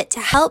use it to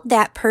help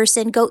that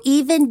person go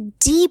even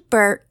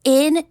deeper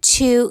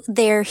into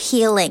their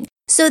healing.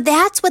 So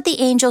that's what the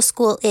Angel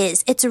School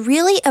is. It's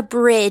really a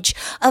bridge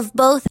of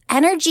both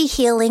energy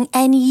healing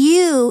and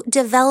you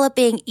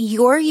developing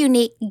your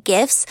unique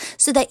gifts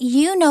so that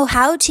you know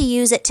how to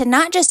use it to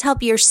not just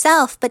help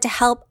yourself, but to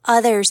help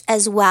others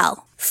as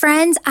well.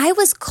 Friends, I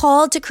was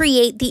called to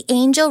create the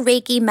Angel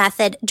Reiki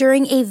method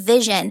during a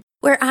vision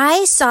where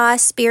I saw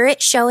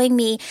Spirit showing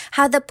me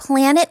how the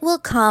planet will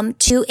come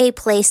to a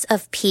place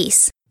of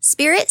peace.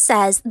 Spirit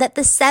says that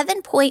the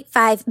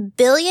 7.5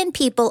 billion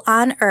people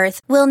on Earth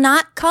will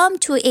not come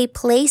to a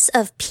place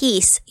of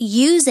peace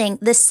using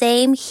the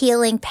same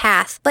healing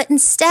path, but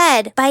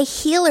instead by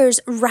healers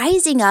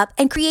rising up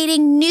and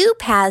creating new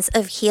paths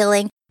of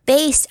healing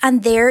based on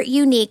their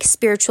unique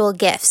spiritual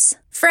gifts.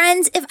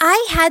 Friends, if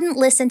I hadn't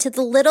listened to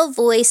the little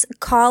voice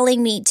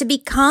calling me to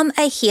become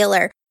a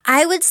healer,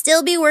 I would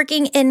still be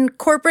working in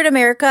corporate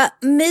America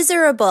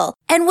miserable.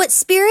 And what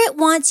Spirit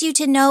wants you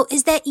to know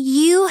is that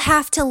you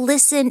have to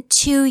listen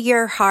to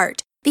your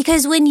heart.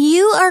 Because when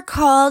you are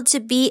called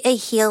to be a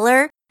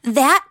healer,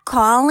 that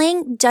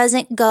calling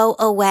doesn't go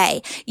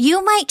away.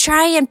 You might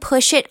try and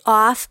push it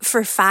off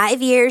for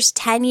 5 years,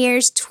 10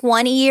 years,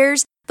 20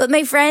 years, but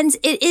my friends,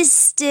 it is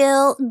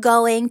still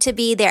going to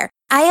be there.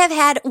 I have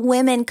had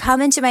women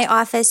come into my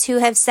office who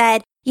have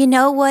said, you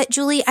know what,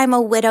 Julie, I'm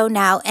a widow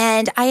now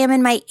and I am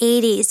in my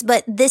 80s,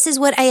 but this is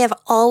what I have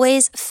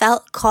always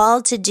felt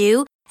called to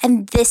do.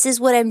 And this is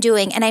what I'm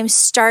doing and I'm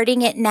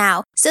starting it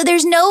now. So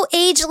there's no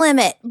age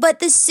limit, but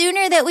the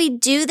sooner that we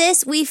do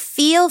this, we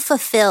feel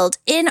fulfilled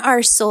in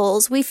our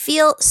souls. We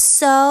feel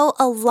so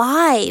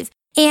alive.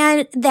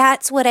 And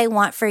that's what I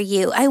want for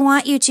you. I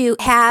want you to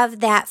have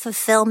that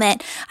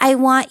fulfillment. I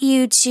want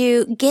you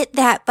to get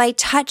that by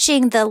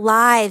touching the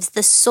lives,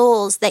 the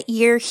souls that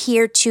you're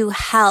here to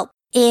help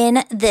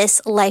in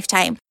this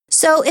lifetime.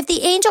 So if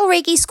the Angel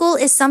Reiki School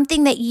is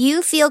something that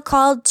you feel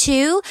called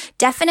to,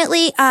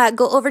 definitely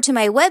go over to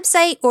my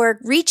website or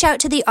reach out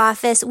to the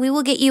office. We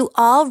will get you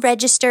all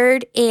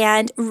registered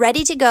and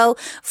ready to go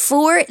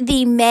for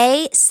the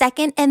May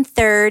 2nd and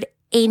 3rd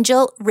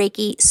Angel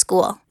Reiki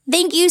School.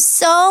 Thank you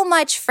so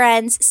much,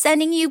 friends.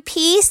 Sending you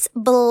peace,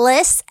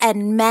 bliss,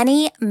 and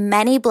many,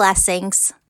 many blessings.